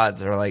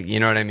pods or like, you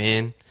know what I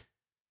mean?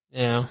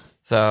 Yeah.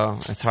 So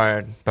it's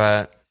hard,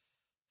 but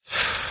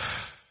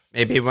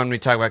maybe when we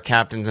talk about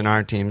captains in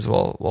our teams,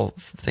 we'll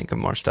think of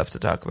more stuff to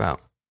talk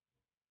about.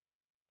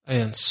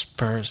 And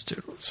Spurs,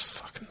 dude, was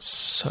fucking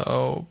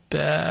so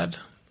bad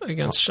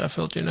against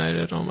Sheffield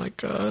United. Oh my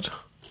god.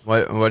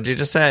 What did you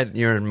just say?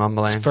 You were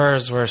mumbling.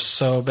 Spurs were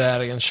so bad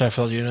against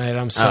Sheffield United.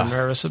 I'm so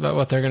nervous about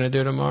what they're going to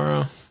do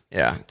tomorrow.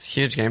 Yeah, it's a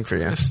huge game for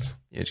you.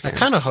 Huge game. I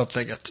kind of hope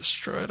they get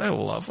destroyed. I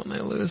love when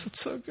they lose. It's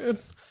so good.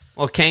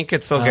 Well, Kane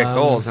could still get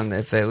goals and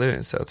if they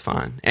lose, so it's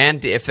fine.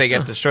 And if they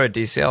get destroyed,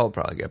 DCL will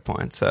probably get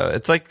points. So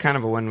it's like kind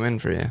of a win-win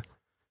for you.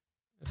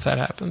 If that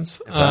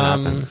happens.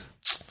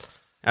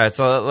 All right,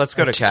 so let's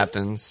go to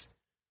captains.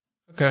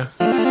 Okay.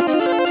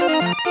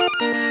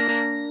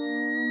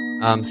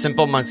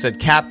 Simple Monk said,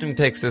 captain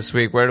picks this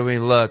week. Where do we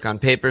look? On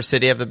paper,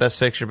 City have the best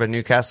fixture, but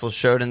Newcastle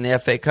showed in the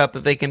FA Cup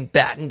that they can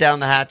batten down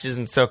the hatches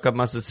and soak up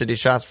most of City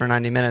shots for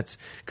 90 minutes.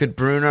 Could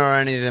Bruno or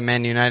any of the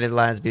Man United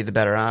lads be the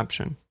better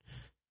option?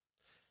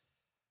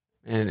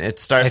 And it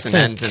starts and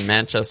ends in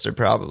Manchester,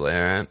 probably,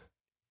 right?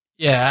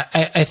 Yeah,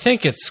 I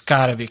think it's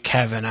got to be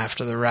Kevin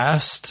after the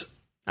rest.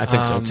 I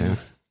think so, too.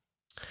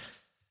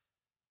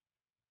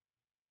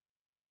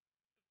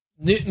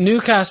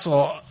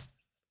 Newcastle,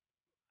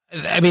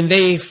 I mean,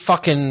 they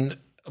fucking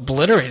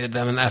obliterated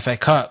them in the FA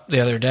Cup the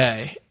other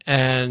day.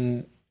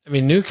 And, I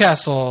mean,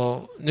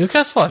 Newcastle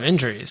have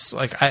injuries.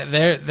 Like,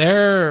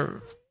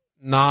 they're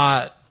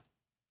not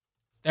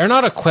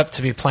equipped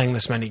to be playing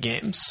this many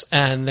games.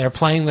 And they're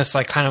playing this,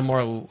 like, kind of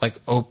more, like,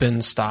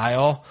 open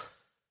style.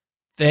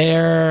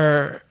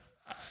 They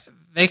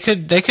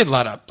could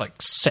let up,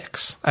 like,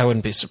 6. I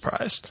wouldn't be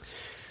surprised.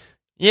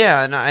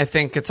 Yeah, and I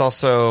think it's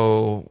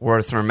also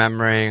worth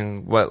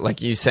remembering what,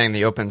 like you saying,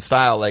 the open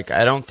style. Like,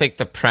 I don't think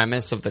the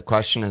premise of the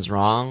question is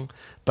wrong,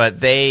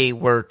 but they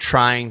were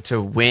trying to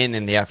win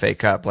in the FA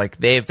Cup. Like,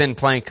 they've been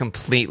playing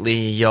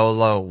completely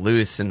YOLO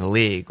loose in the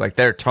league. Like,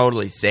 they're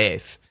totally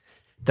safe.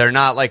 They're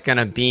not, like, going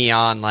to be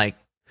on, like,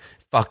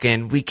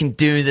 fucking, we can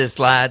do this,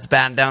 lads,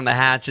 batten down the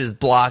hatches,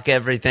 block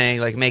everything,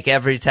 like, make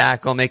every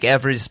tackle, make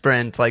every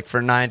sprint, like,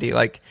 for 90.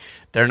 Like,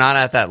 they're not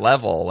at that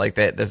level. Like,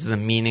 this is a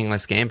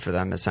meaningless game for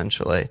them,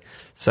 essentially.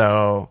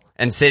 So,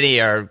 and City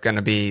are going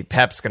to be,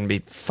 Pep's going to be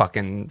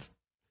fucking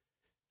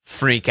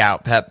freak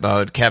out Pep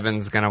mode.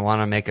 Kevin's going to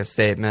want to make a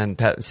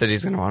statement.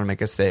 City's going to want to make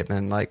a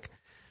statement. Like,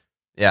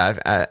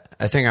 yeah,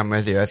 I think I'm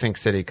with you. I think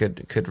City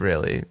could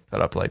really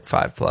put up like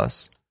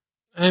 5+.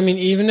 I mean,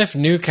 even if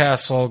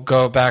Newcastle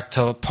go back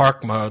to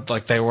park mode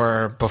like they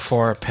were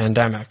before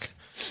pandemic,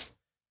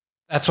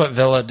 that's what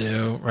Villa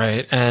do,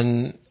 right?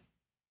 And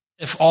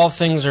if all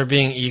things are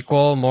being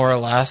equal, more or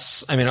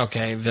less, I mean,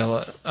 okay,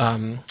 Villa,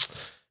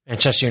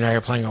 Manchester United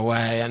are playing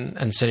away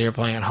and City are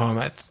playing at home.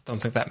 I don't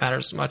think that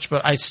matters much,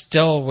 but I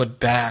still would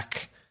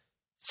back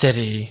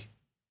City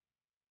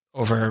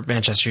over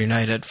Manchester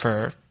United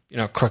for,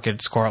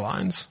 crooked score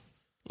lines.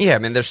 Yeah, I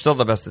mean, they're still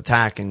the best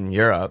attack in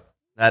Europe.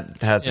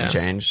 That hasn't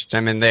changed. I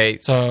mean,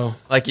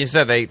 like you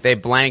said, they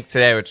blanked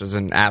today, which was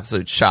an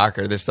absolute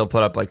shocker. They still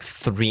put up like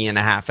 3.5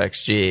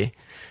 XG.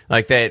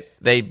 Like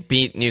they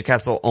beat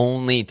Newcastle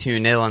only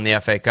 2-0 in the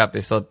FA Cup.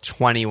 They still had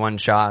 21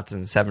 shots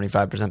and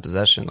 75%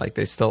 possession. Like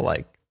they still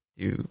like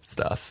do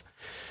stuff.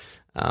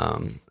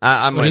 I'm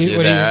with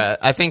you there.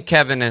 I think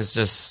Kevin is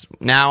just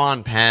now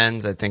on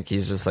pens. I think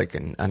he's just like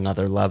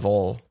another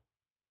level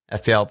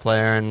FPL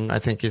player, and I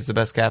think he's the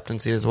best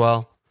captaincy as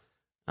well.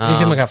 You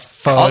can like a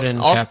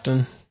Foden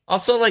captain.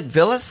 Also, like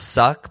Villa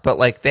suck, but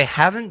like they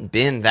haven't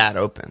been that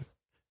open.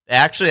 They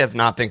actually have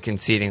not been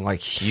conceding like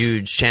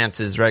huge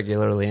chances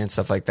regularly and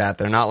stuff like that.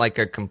 They're not like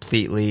a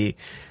completely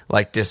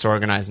like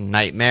disorganized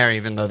nightmare,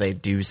 even though they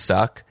do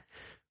suck.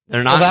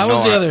 They're not. Well, that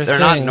was the other thing. They're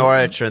not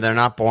Norwich or they're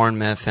not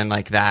Bournemouth in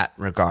like that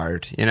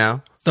regard.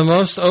 The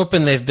most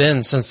open they've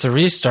been since the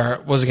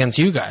restart was against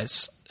you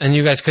guys, and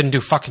you guys couldn't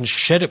do fucking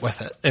shit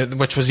with it,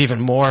 which was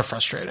even more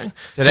frustrating.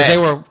 Because Today. they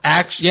were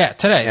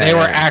today they were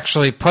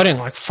actually putting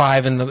like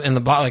 5 in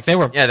the bot, like they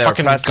were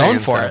fucking going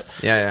for it.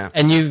 Yeah.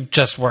 And you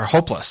just were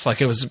hopeless.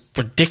 Like it was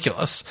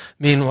ridiculous.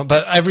 Meanwhile,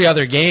 but every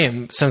other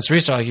game since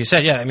restart, like you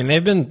said, I mean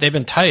they've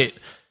been tight.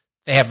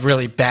 They have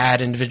really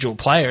bad individual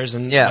players,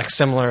 and like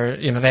similar,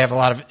 they have a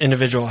lot of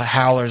individual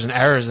howlers and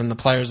errors in the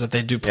players that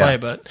they do play,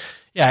 but.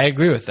 Yeah, I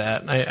agree with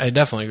that. I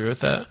definitely agree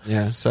with that.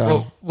 Yeah.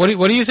 So, what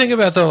do you think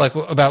about though? Like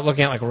about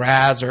looking at like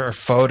Raz or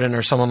Foden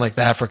or someone like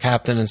that for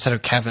captain instead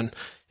of Kevin?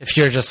 If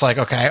you're just like,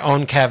 okay, I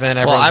own Kevin,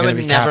 everyone's going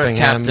to be capping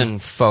him. I would never captain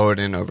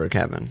Foden over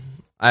Kevin.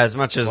 As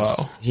much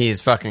as he's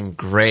fucking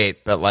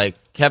great, but like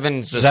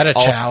Kevin's just is that a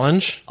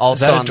challenge?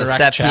 Also on the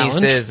set challenge?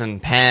 pieces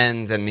and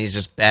pens, and he's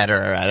just better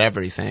at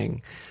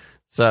everything.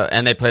 So,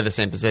 and they play the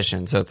same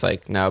position, so it's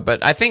like no.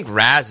 But I think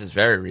Raz is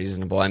very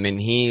reasonable. I mean,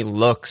 he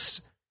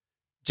looks.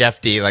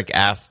 Jeff D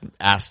asked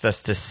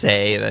us to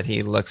say that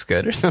he looks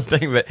good or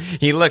something, but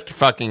he looked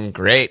fucking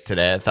great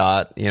today. I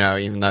thought,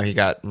 even though he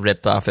got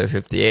ripped off at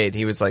 58,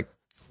 he was like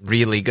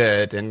really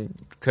good and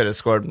could have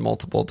scored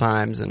multiple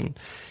times, and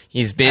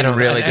he's been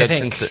really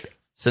good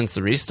since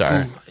the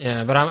restart.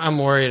 Yeah, but I'm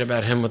worried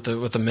about him with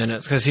the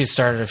minutes because he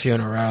started a few in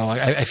a row.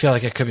 Like I feel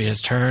like it could be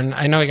his turn.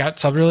 I know he got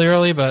subbed really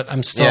early, but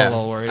I'm still a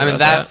little worried. I mean,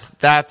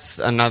 that's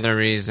another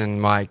reason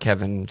why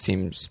Kevin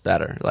seems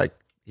better. Like.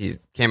 He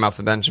came off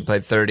the bench and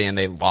played 30, and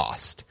they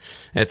lost.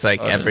 It's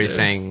like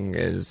everything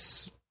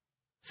is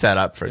set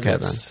up for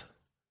Kevin.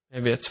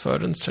 Maybe it's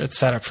Foden's turn. It's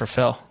set up for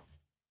Phil.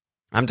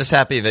 I'm just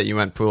happy that you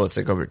went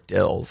Pulisic over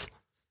Dilv.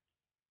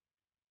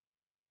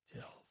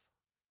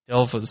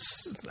 Dilv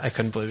was... I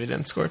couldn't believe he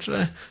didn't score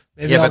today.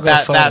 Maybe I'll go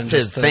Foden that's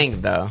his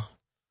thing, though.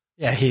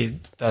 Yeah, he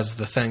does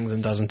the things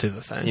and doesn't do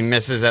the thing. He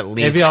misses at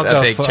least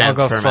a big chance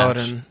per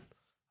match.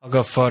 I'll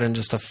go Foden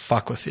just to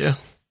fuck with you.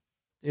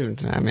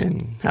 Dude, I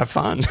mean, have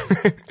fun.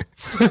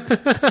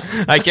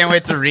 I can't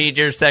wait to read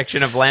your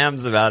section of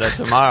lambs about it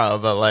tomorrow,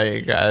 but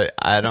like,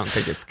 I don't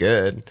think it's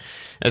good.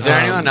 Is there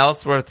anyone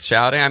else worth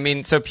shouting? I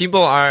mean, so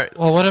people are...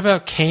 Well, what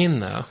about Kane,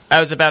 though? I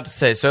was about to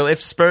say, so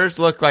if Spurs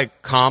look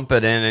like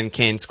competent and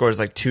Kane scores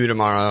like 2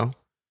 tomorrow,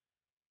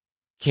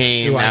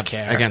 Kane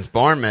against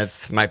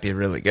Bournemouth might be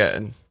really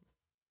good.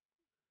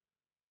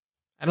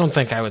 I don't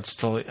think I would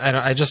still...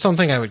 I just don't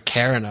think I would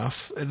care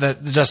enough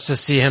that just to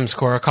see him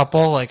score a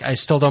couple. Like, I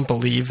still don't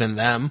believe in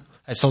them.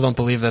 I still don't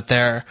believe that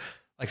they're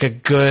like a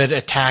good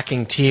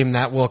attacking team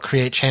that will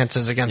create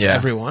chances against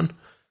everyone.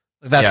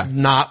 That's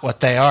not what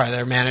they are.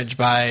 They're managed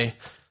by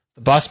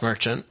the bus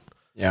merchant.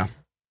 Yeah.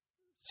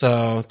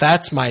 So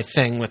that's my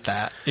thing with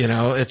that.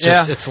 It's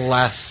just it's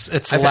less.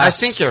 I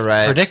think you're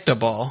right.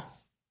 Predictable.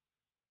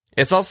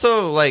 It's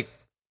also like,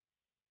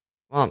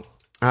 well,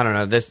 I don't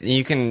know. This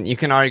you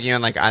can argue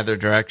in like either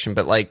direction,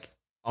 but like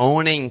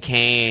owning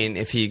Kane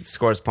if he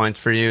scores points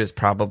for you is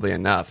probably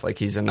enough. Like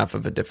he's enough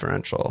of a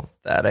differential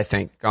that I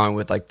think going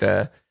with like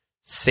the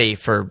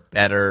safer,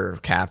 better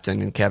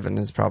captain and Kevin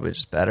is probably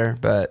just better.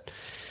 But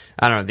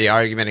I don't know. The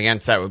argument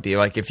against that would be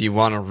like if you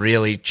want to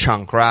really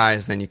chunk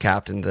rise, then you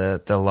captain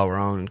the lower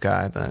owned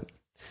guy. But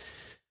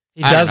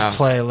he does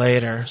play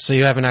later, so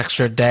you have an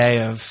extra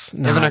day of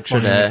not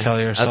wanting to kill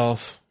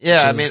yourself.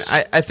 I mean,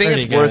 I think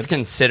it's worth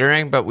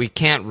considering, but we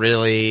can't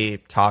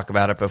really talk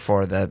about it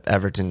before the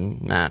Everton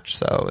match,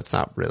 so it's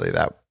not really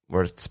that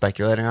worth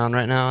speculating on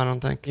right now, I don't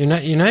think.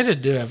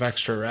 United do have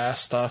extra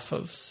rest stuff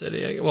of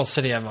City. Well,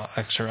 City have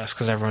extra rest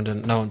because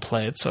no one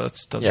played, so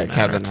it doesn't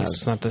matter. Kevin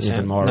it's not the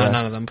same.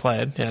 None of them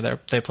played. Yeah,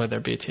 they played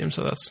their B team,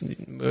 so that's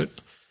moot.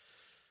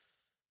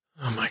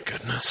 Oh my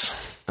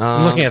goodness.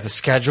 I'm looking at the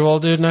schedule,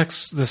 dude,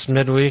 this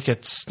midweek.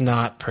 It's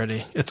not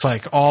pretty. It's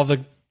like all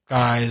the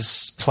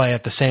guys play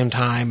at the same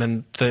time,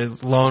 and the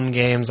lone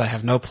games I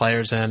have no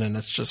players in, and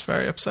it's just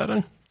very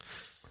upsetting.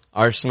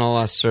 Arsenal,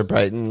 Leicester,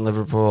 Brighton,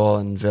 Liverpool,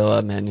 and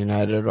Villa, Man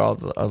United are all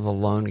the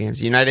lone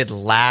games. United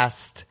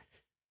last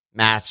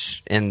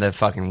match in the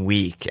fucking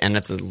week, and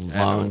it's a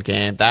lone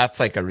game. That's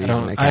like a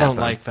reason to cap I don't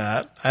like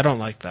that. I don't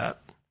like that.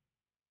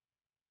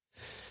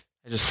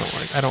 I just don't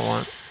like. I don't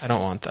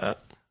want that.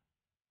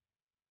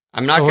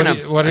 I'm not gonna.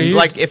 What are you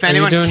like? If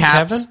anyone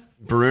caps Kevin?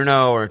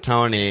 Bruno or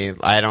Tony,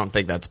 I don't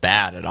think that's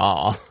bad at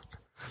all.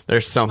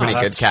 There's so many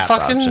good cap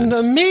options. Fucking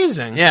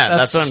amazing. Yeah,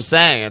 that's what I'm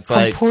saying. It's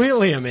like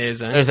completely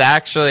amazing. There's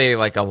actually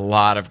like a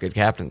lot of good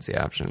captaincy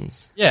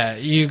options. Yeah,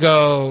 you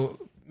go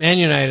Man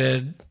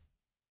United,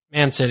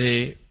 Man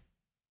City.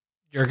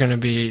 You're going to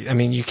be. I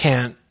mean, you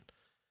can't.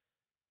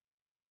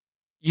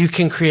 You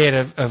can create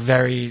a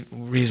very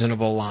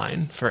reasonable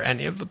line for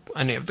any of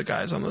the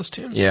guys on those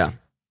teams. Yeah.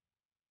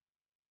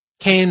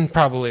 Kane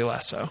probably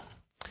less so.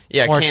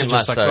 Yeah, Kane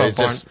less so. He's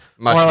just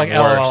much more like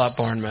worse. LOL at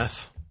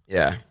Bournemouth.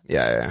 Yeah.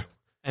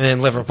 And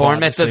then Liverpool.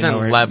 Bournemouth doesn't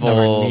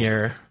nowhere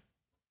near.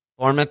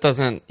 Bournemouth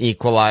doesn't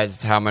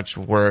equalize how much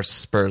worse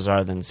Spurs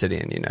are than City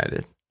and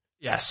United.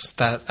 Yes,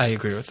 that I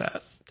agree with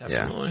that.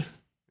 Definitely.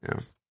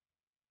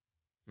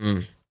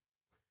 Yeah.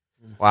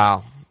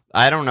 Wow.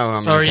 I don't know who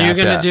I'm going to cap. Are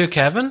you going to do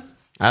Kevin?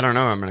 I don't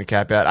know who I'm going to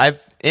cap yet.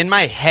 In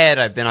my head,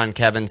 I've been on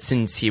Kevin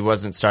since he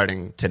wasn't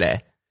starting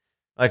today.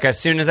 Like, as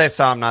soon as I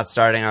saw him not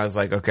starting, I was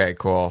like, okay,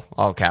 cool.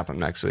 I'll cap him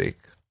next week.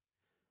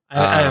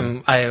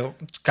 I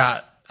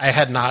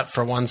had not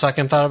for 1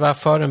 second thought about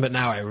Foden, but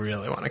now I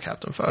really want to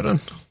captain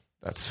Foden.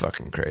 That's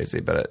fucking crazy,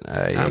 but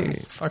I'm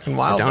fucking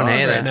wild. Don't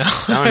hate it. Now.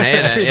 Don't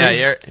hate it.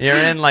 Yeah,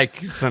 you're in like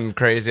some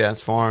crazy ass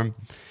form.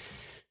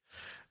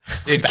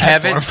 Dude,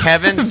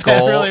 Kevin's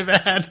goal, really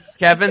bad.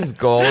 Kevin's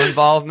goal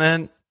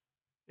involvement.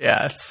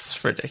 Yeah,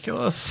 it's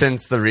ridiculous.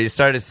 Since the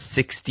restart is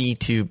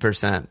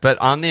 62%, but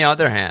on the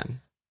other hand,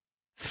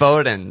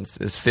 Foden's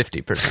is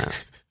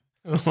 50%.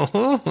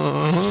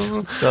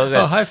 Still good.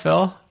 Oh, hi,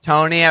 Phil.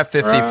 Tony at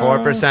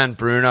 54%,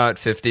 Bruno at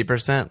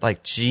 50%.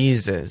 Like,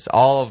 Jesus,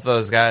 all of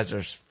those guys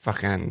are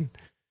fucking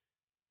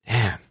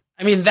damn.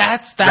 I mean,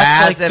 that's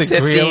Raz like at the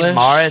 50, Grealish.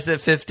 Mahrez at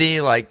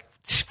 50. Like,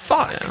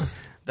 fuck,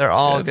 they're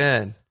all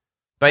good.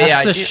 But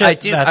That's yeah,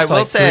 I will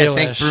like say, Grealish. I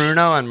think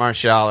Bruno and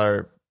Martial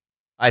are.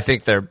 I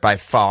think they're by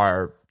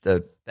far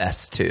the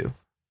best two.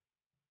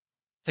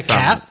 The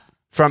cap.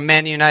 From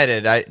Man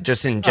United,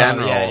 just in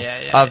general,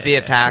 of the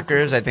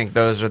attackers, Cool. I think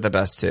those are the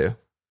best two.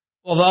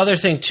 Well, the other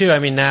thing too, I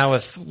mean, now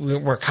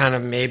we're kind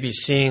of maybe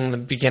seeing the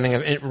beginning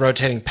of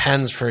rotating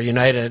pens for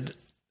United.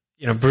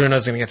 You know,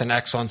 Bruno's going to get the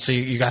next one, so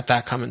you got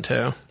that coming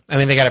too. I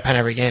mean, they got a pen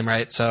every game,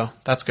 right? So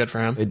that's good for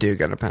him. They do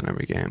get a pen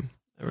every game.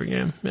 Every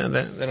game, yeah.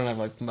 They don't have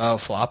like Mo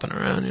flopping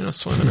around,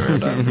 swimming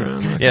around.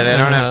 Like, yeah, they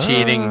don't have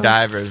cheating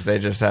divers. They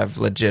just have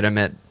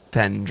legitimate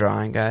pen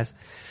drawing guys.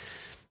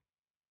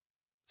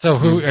 So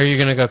who are you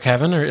going to go,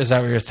 Kevin, or is that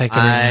what you're thinking?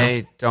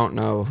 I don't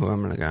know who I'm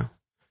going to go.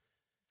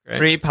 Great.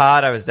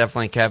 Pre-pod, I was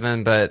definitely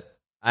Kevin, but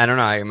I don't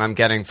know. I'm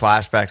getting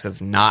flashbacks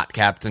of not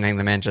captaining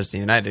the Manchester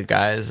United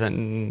guys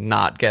and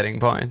not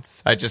getting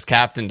points. I just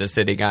captained a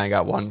City guy and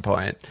got 1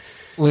 point.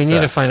 We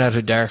need to find out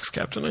who Derek's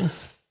captaining.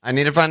 I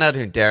need to find out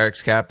who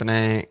Derek's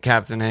captaining,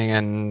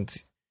 and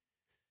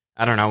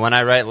I don't know. When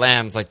I write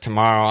Lambs, like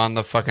tomorrow on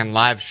the fucking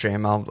live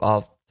stream,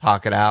 I'll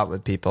talk it out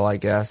with people, I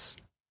guess.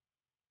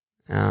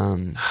 Oh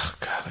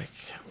God,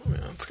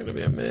 it's gonna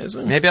be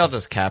amazing. Maybe I'll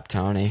just cap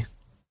Tony.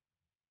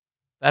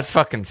 That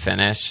fucking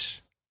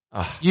finish.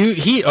 Ugh.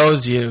 He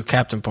owes you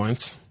captain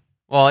points.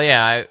 Well,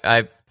 yeah,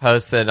 I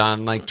posted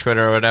on like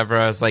Twitter or whatever.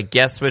 I was like,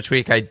 guess which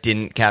week I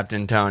didn't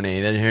captain Tony.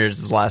 Then here's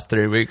his last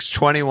 3 weeks: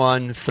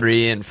 21,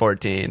 3, and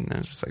 14. I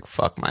was just like,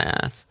 fuck my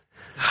ass.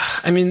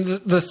 I mean,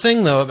 the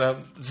thing though about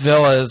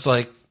Villa is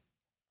like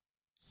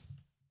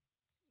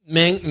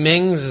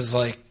Mings is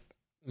like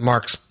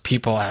marks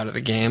people out of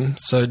the game.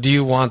 So do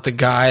you want the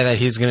guy that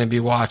he's going to be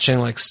watching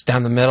like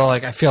down the middle?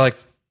 Like I feel like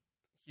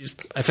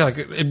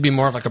it'd be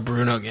more of like a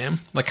Bruno game,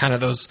 like kind of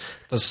those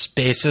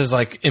spaces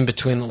like in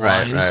between the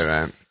lines.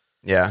 Right.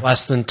 Yeah.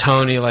 Less than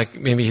Tony, like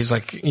maybe he's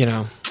like,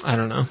 I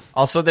don't know.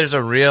 Also, there's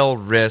a real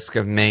risk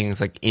of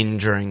Mings like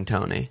injuring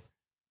Tony.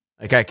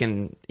 Like I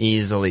can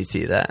easily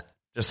see that.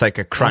 Just like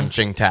a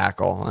crunching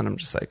tackle. And I'm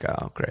just like,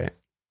 oh, great.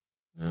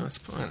 Yeah,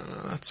 I don't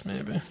know. That's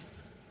maybe.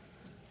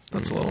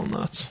 That's a little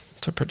nuts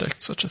to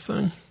predict such a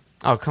thing.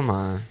 Oh, come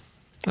on.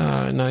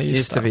 No, it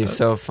used to be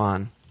so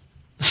fun.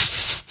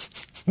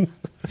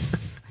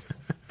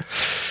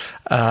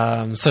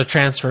 So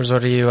transfers,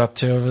 what are you up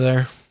to over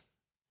there?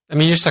 I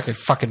mean, you're just like a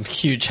fucking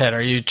huge hit.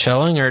 Are you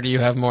chilling, or do you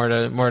have more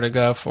to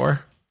go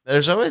for?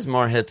 There's always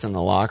more hits in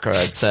the locker,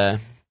 I'd say.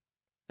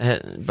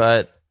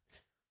 But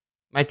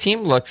my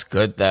team looks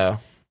good, though.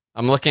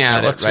 I'm looking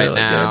at it right really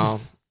now.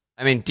 Good.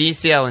 I mean,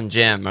 DCL and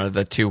Jim are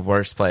the two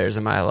worst players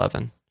in my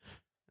 11.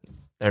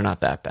 They're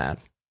not that bad.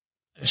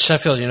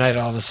 Sheffield United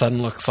all of a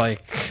sudden looks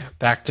like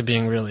back to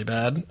being really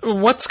bad.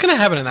 What's going to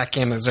happen in that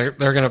game? Is they're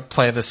going to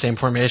play the same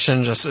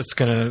formation? Just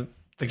the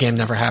game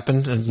never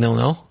happened and it's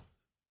 0-0?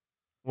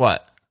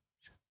 What?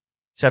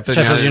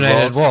 Sheffield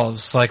United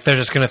Wolves. Like they're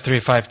just going to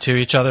 3-5-2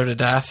 each other to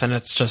death, and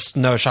it's just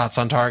no shots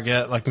on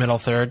target, like middle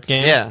third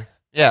game.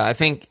 Yeah. I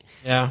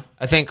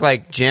think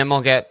like Jim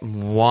will get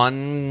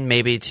 1,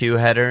 maybe 2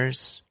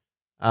 headers.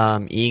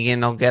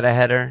 Egan will get a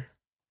header.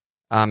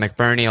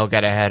 McBurney will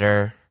get a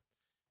header.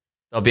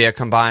 There'll be a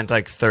combined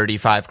like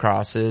 35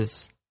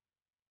 crosses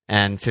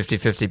and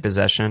 50-50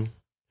 possession.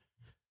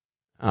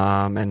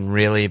 And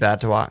really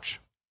bad to watch.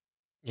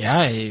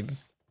 Yeah,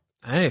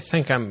 I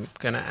think I'm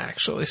going to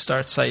actually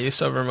start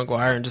Sayus over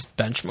Maguire and just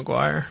bench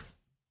Maguire.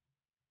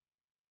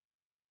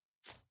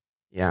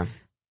 Yeah.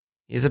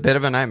 He's a bit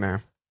of a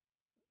nightmare.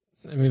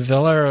 I mean,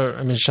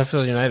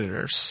 Sheffield United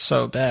are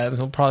so bad.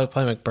 He'll probably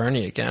play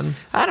McBurney again.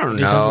 I don't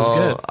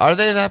know. Are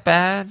they that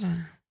bad?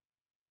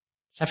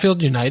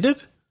 Sheffield United?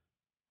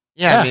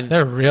 Yeah, I mean,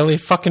 they're really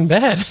fucking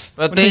bad.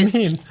 But what do you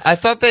mean? I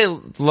thought they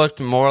looked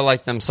more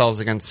like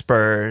themselves against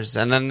Spurs,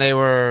 and then they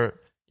were,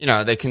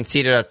 they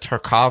conceded a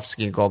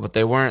Tarkovsky goal, but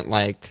they weren't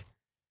like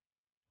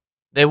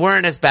they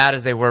weren't as bad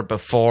as they were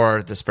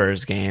before the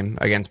Spurs game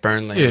against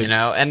Burnley, Dude, you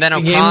know? And then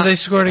the games they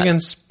scored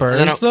against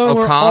Spurs, though,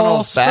 were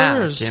all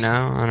Spurs. Back, you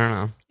know? I don't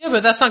know. Yeah,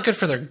 but that's not good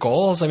for their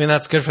goals. I mean,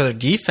 that's good for their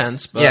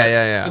defense. But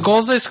yeah. The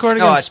goals they scored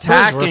against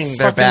Spurs were fucking...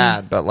 they're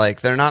bad, but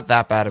like they're not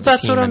that bad of a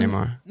team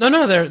anymore.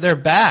 No, they're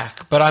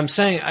back. But I'm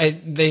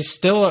saying they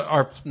still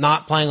are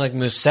not playing like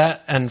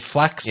Musette and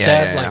Fleck's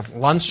dead. Like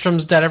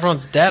Lundstrom's dead.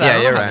 Everyone's dead.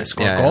 I don't know how they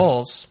score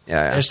goals.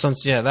 Yeah. I just don't,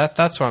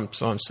 that's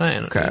what I'm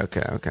saying.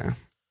 Okay.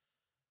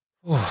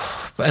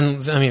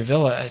 And I mean,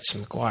 Villa, it's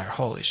Maguire.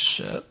 Holy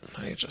shit!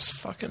 I just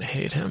fucking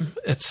hate him.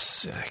 I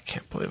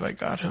can't believe I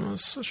got him. It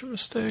was such a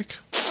mistake.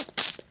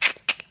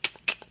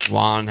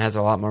 Juan has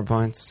a lot more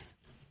points.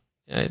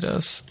 Yeah, he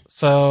does.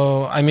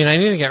 So, I mean, I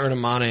need to get rid of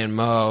Mane and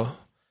Mo.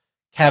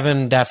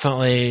 Kevin,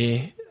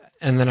 definitely.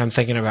 And then I'm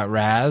thinking about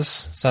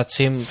Raz. Does that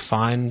seem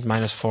fine?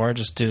 -4,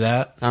 just do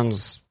that.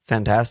 Sounds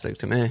fantastic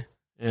to me.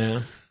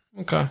 Yeah.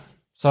 Okay.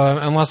 So,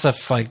 unless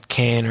if like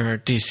Kane or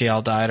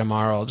DCL die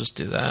tomorrow, I'll just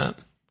do that.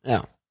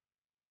 Yeah.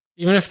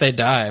 Even if they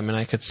die, I mean,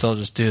 I could still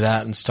just do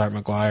that and start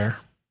Maguire.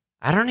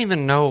 I don't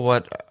even know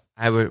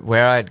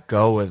where I'd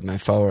go with my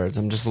forwards.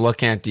 I'm just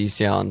looking at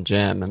DCL and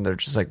Jim, and they're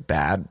just like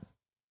bad.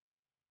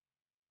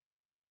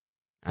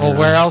 Well,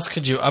 where else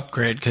could you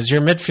upgrade? Because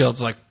your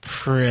midfield's like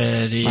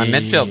pretty. My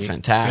midfield's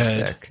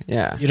fantastic. Good.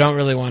 Yeah, you don't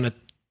really want to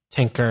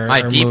tinker.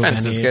 My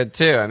defense is good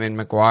too. I mean,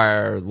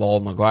 Maguire,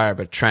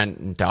 but Trent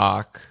and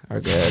Doc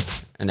are good,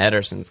 and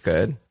Ederson's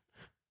good.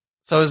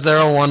 So, is there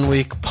a 1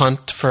 week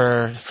punt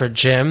for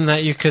Jim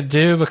that you could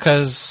do?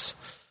 Because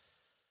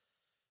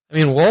I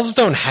mean, Wolves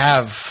don't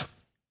have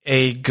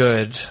a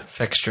good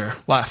fixture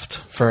left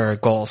for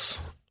goals.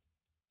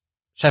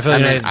 Sheffield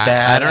United's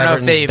bad.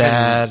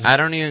 I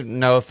don't even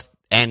know if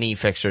any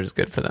fixture is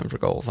good for them for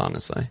goals.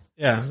 Honestly,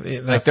 yeah,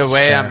 like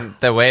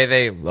the way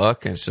they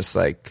look is just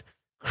like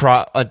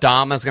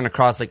Adama's going to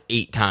cross like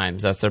 8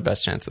 times. That's their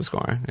best chance of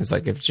scoring. It's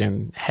like if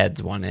Jim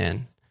heads one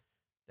in,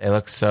 they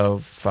look so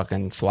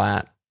fucking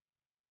flat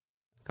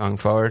going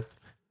forward.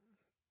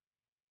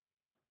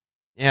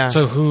 Yeah.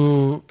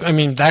 So I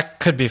mean, that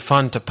could be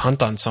fun to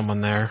punt on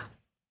someone there.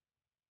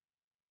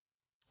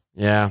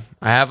 Yeah,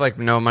 I have like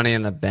no money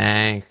in the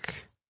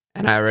bank,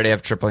 and I already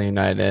have Triple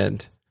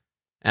United,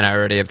 and I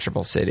already have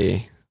Triple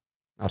City.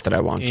 Not that I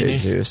want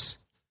Jesus.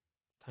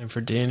 Time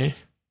for Dini.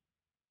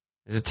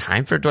 Is it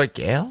time for Dwight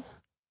Gale?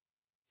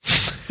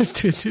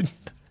 dude,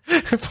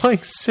 they're playing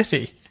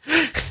City.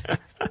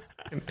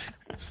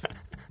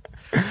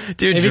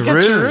 Dude, maybe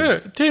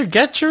Giroud.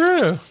 Get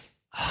Giroud.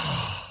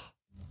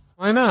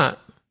 Why not?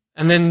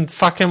 And then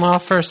fuck him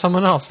off for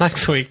someone else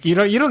next week. You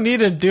don't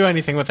need to do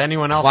anything with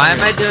anyone else. Why am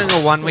I doing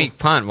a 1 week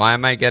punt?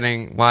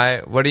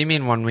 What do you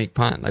mean 1 week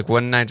punt? Like,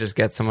 wouldn't I just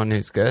get someone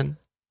who's good?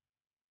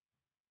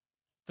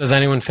 Does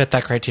anyone fit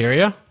that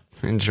criteria?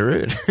 And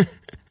Giroud.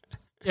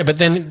 Yeah, but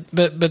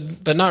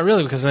not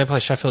really, because they play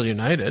Sheffield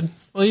United.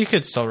 Well, you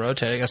could still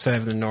rotate. I guess they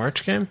have the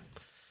Norwich game.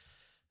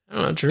 I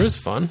don't know. Giroud's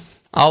fun.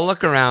 I'll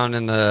look around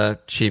in the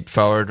cheap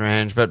forward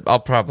range, but I'll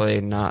probably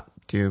not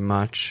do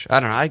much. I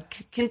don't know. I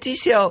can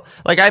DCL,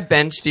 like I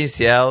bench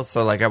DCL,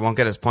 so like I won't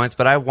get his points,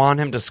 but I want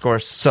him to score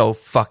so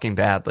fucking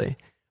badly.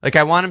 Like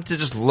I want him to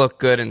just look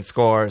good and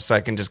score, so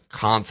I can just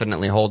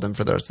confidently hold him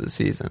for the rest of the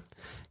season.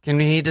 Can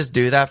he just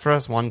do that for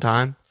us one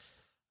time?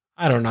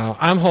 I don't know.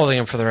 I'm holding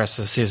him for the rest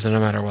of the season, no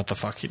matter what the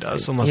fuck he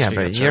does. Unless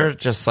but you're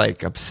just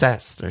like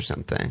obsessed or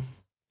something.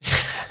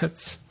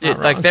 It's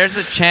like there's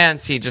a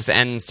chance he just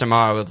ends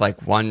tomorrow with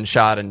like 1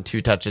 shot and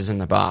 2 touches in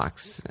the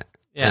box.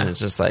 Yeah, and it's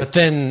just like. But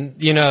then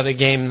the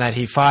game that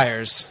he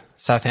fires,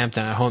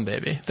 Southampton at home,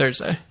 baby,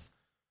 Thursday.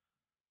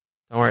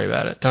 Don't worry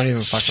about it. Don't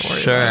even fucking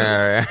worry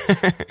about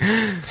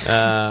it.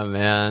 Oh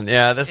man,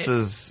 yeah.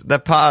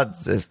 The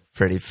pod's is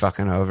pretty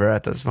fucking over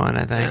at this point.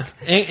 I think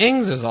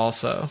Ings is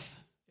also,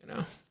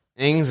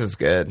 Ings is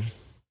good.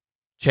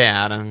 Che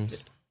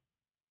Adams.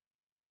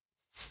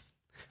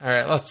 All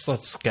right,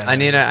 let's get. I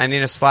need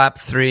to slap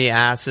 3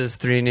 asses,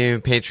 3 new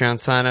Patreon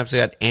signups. We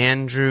got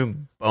Andrew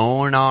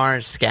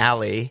Bonar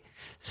Scally,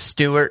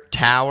 Stuart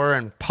Tower,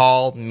 and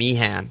Paul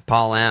Meehan.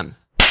 Paul M.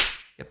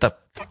 Get the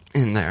fuck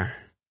in there.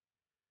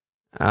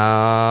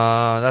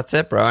 That's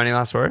it, bro. Any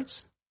last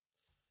words?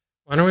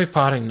 When are we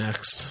potting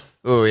next?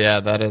 Oh yeah,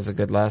 that is a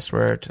good last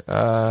word.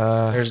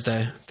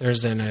 Thursday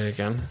night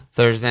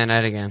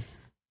again.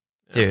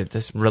 Dude,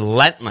 this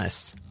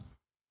relentless.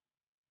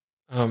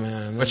 Oh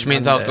man! Which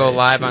means I'll go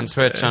live on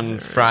Twitch on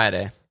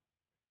Friday.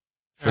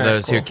 For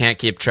those who can't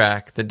keep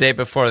track, the day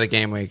before the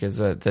game week is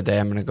the day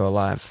I'm going to go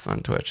live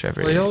on Twitch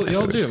every. Well,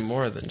 you'll do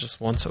more than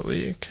just once a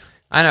week.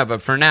 I know,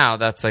 but for now,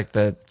 that's like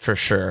the for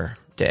sure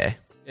day.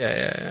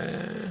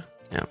 Yeah.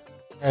 All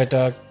right,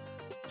 Doug.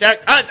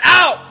 Check us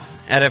out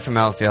at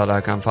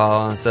FMLField.com.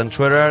 Follow us on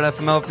Twitter at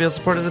FMLField.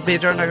 Support us at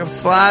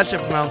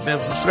Patreon.com/FMLField.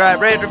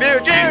 Subscribe, rate, review.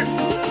 Cheers!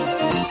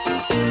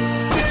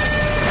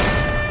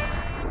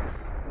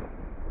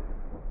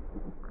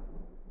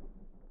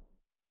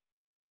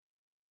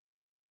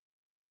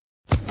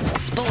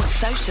 Sports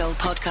Social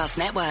Podcast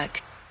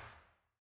Network.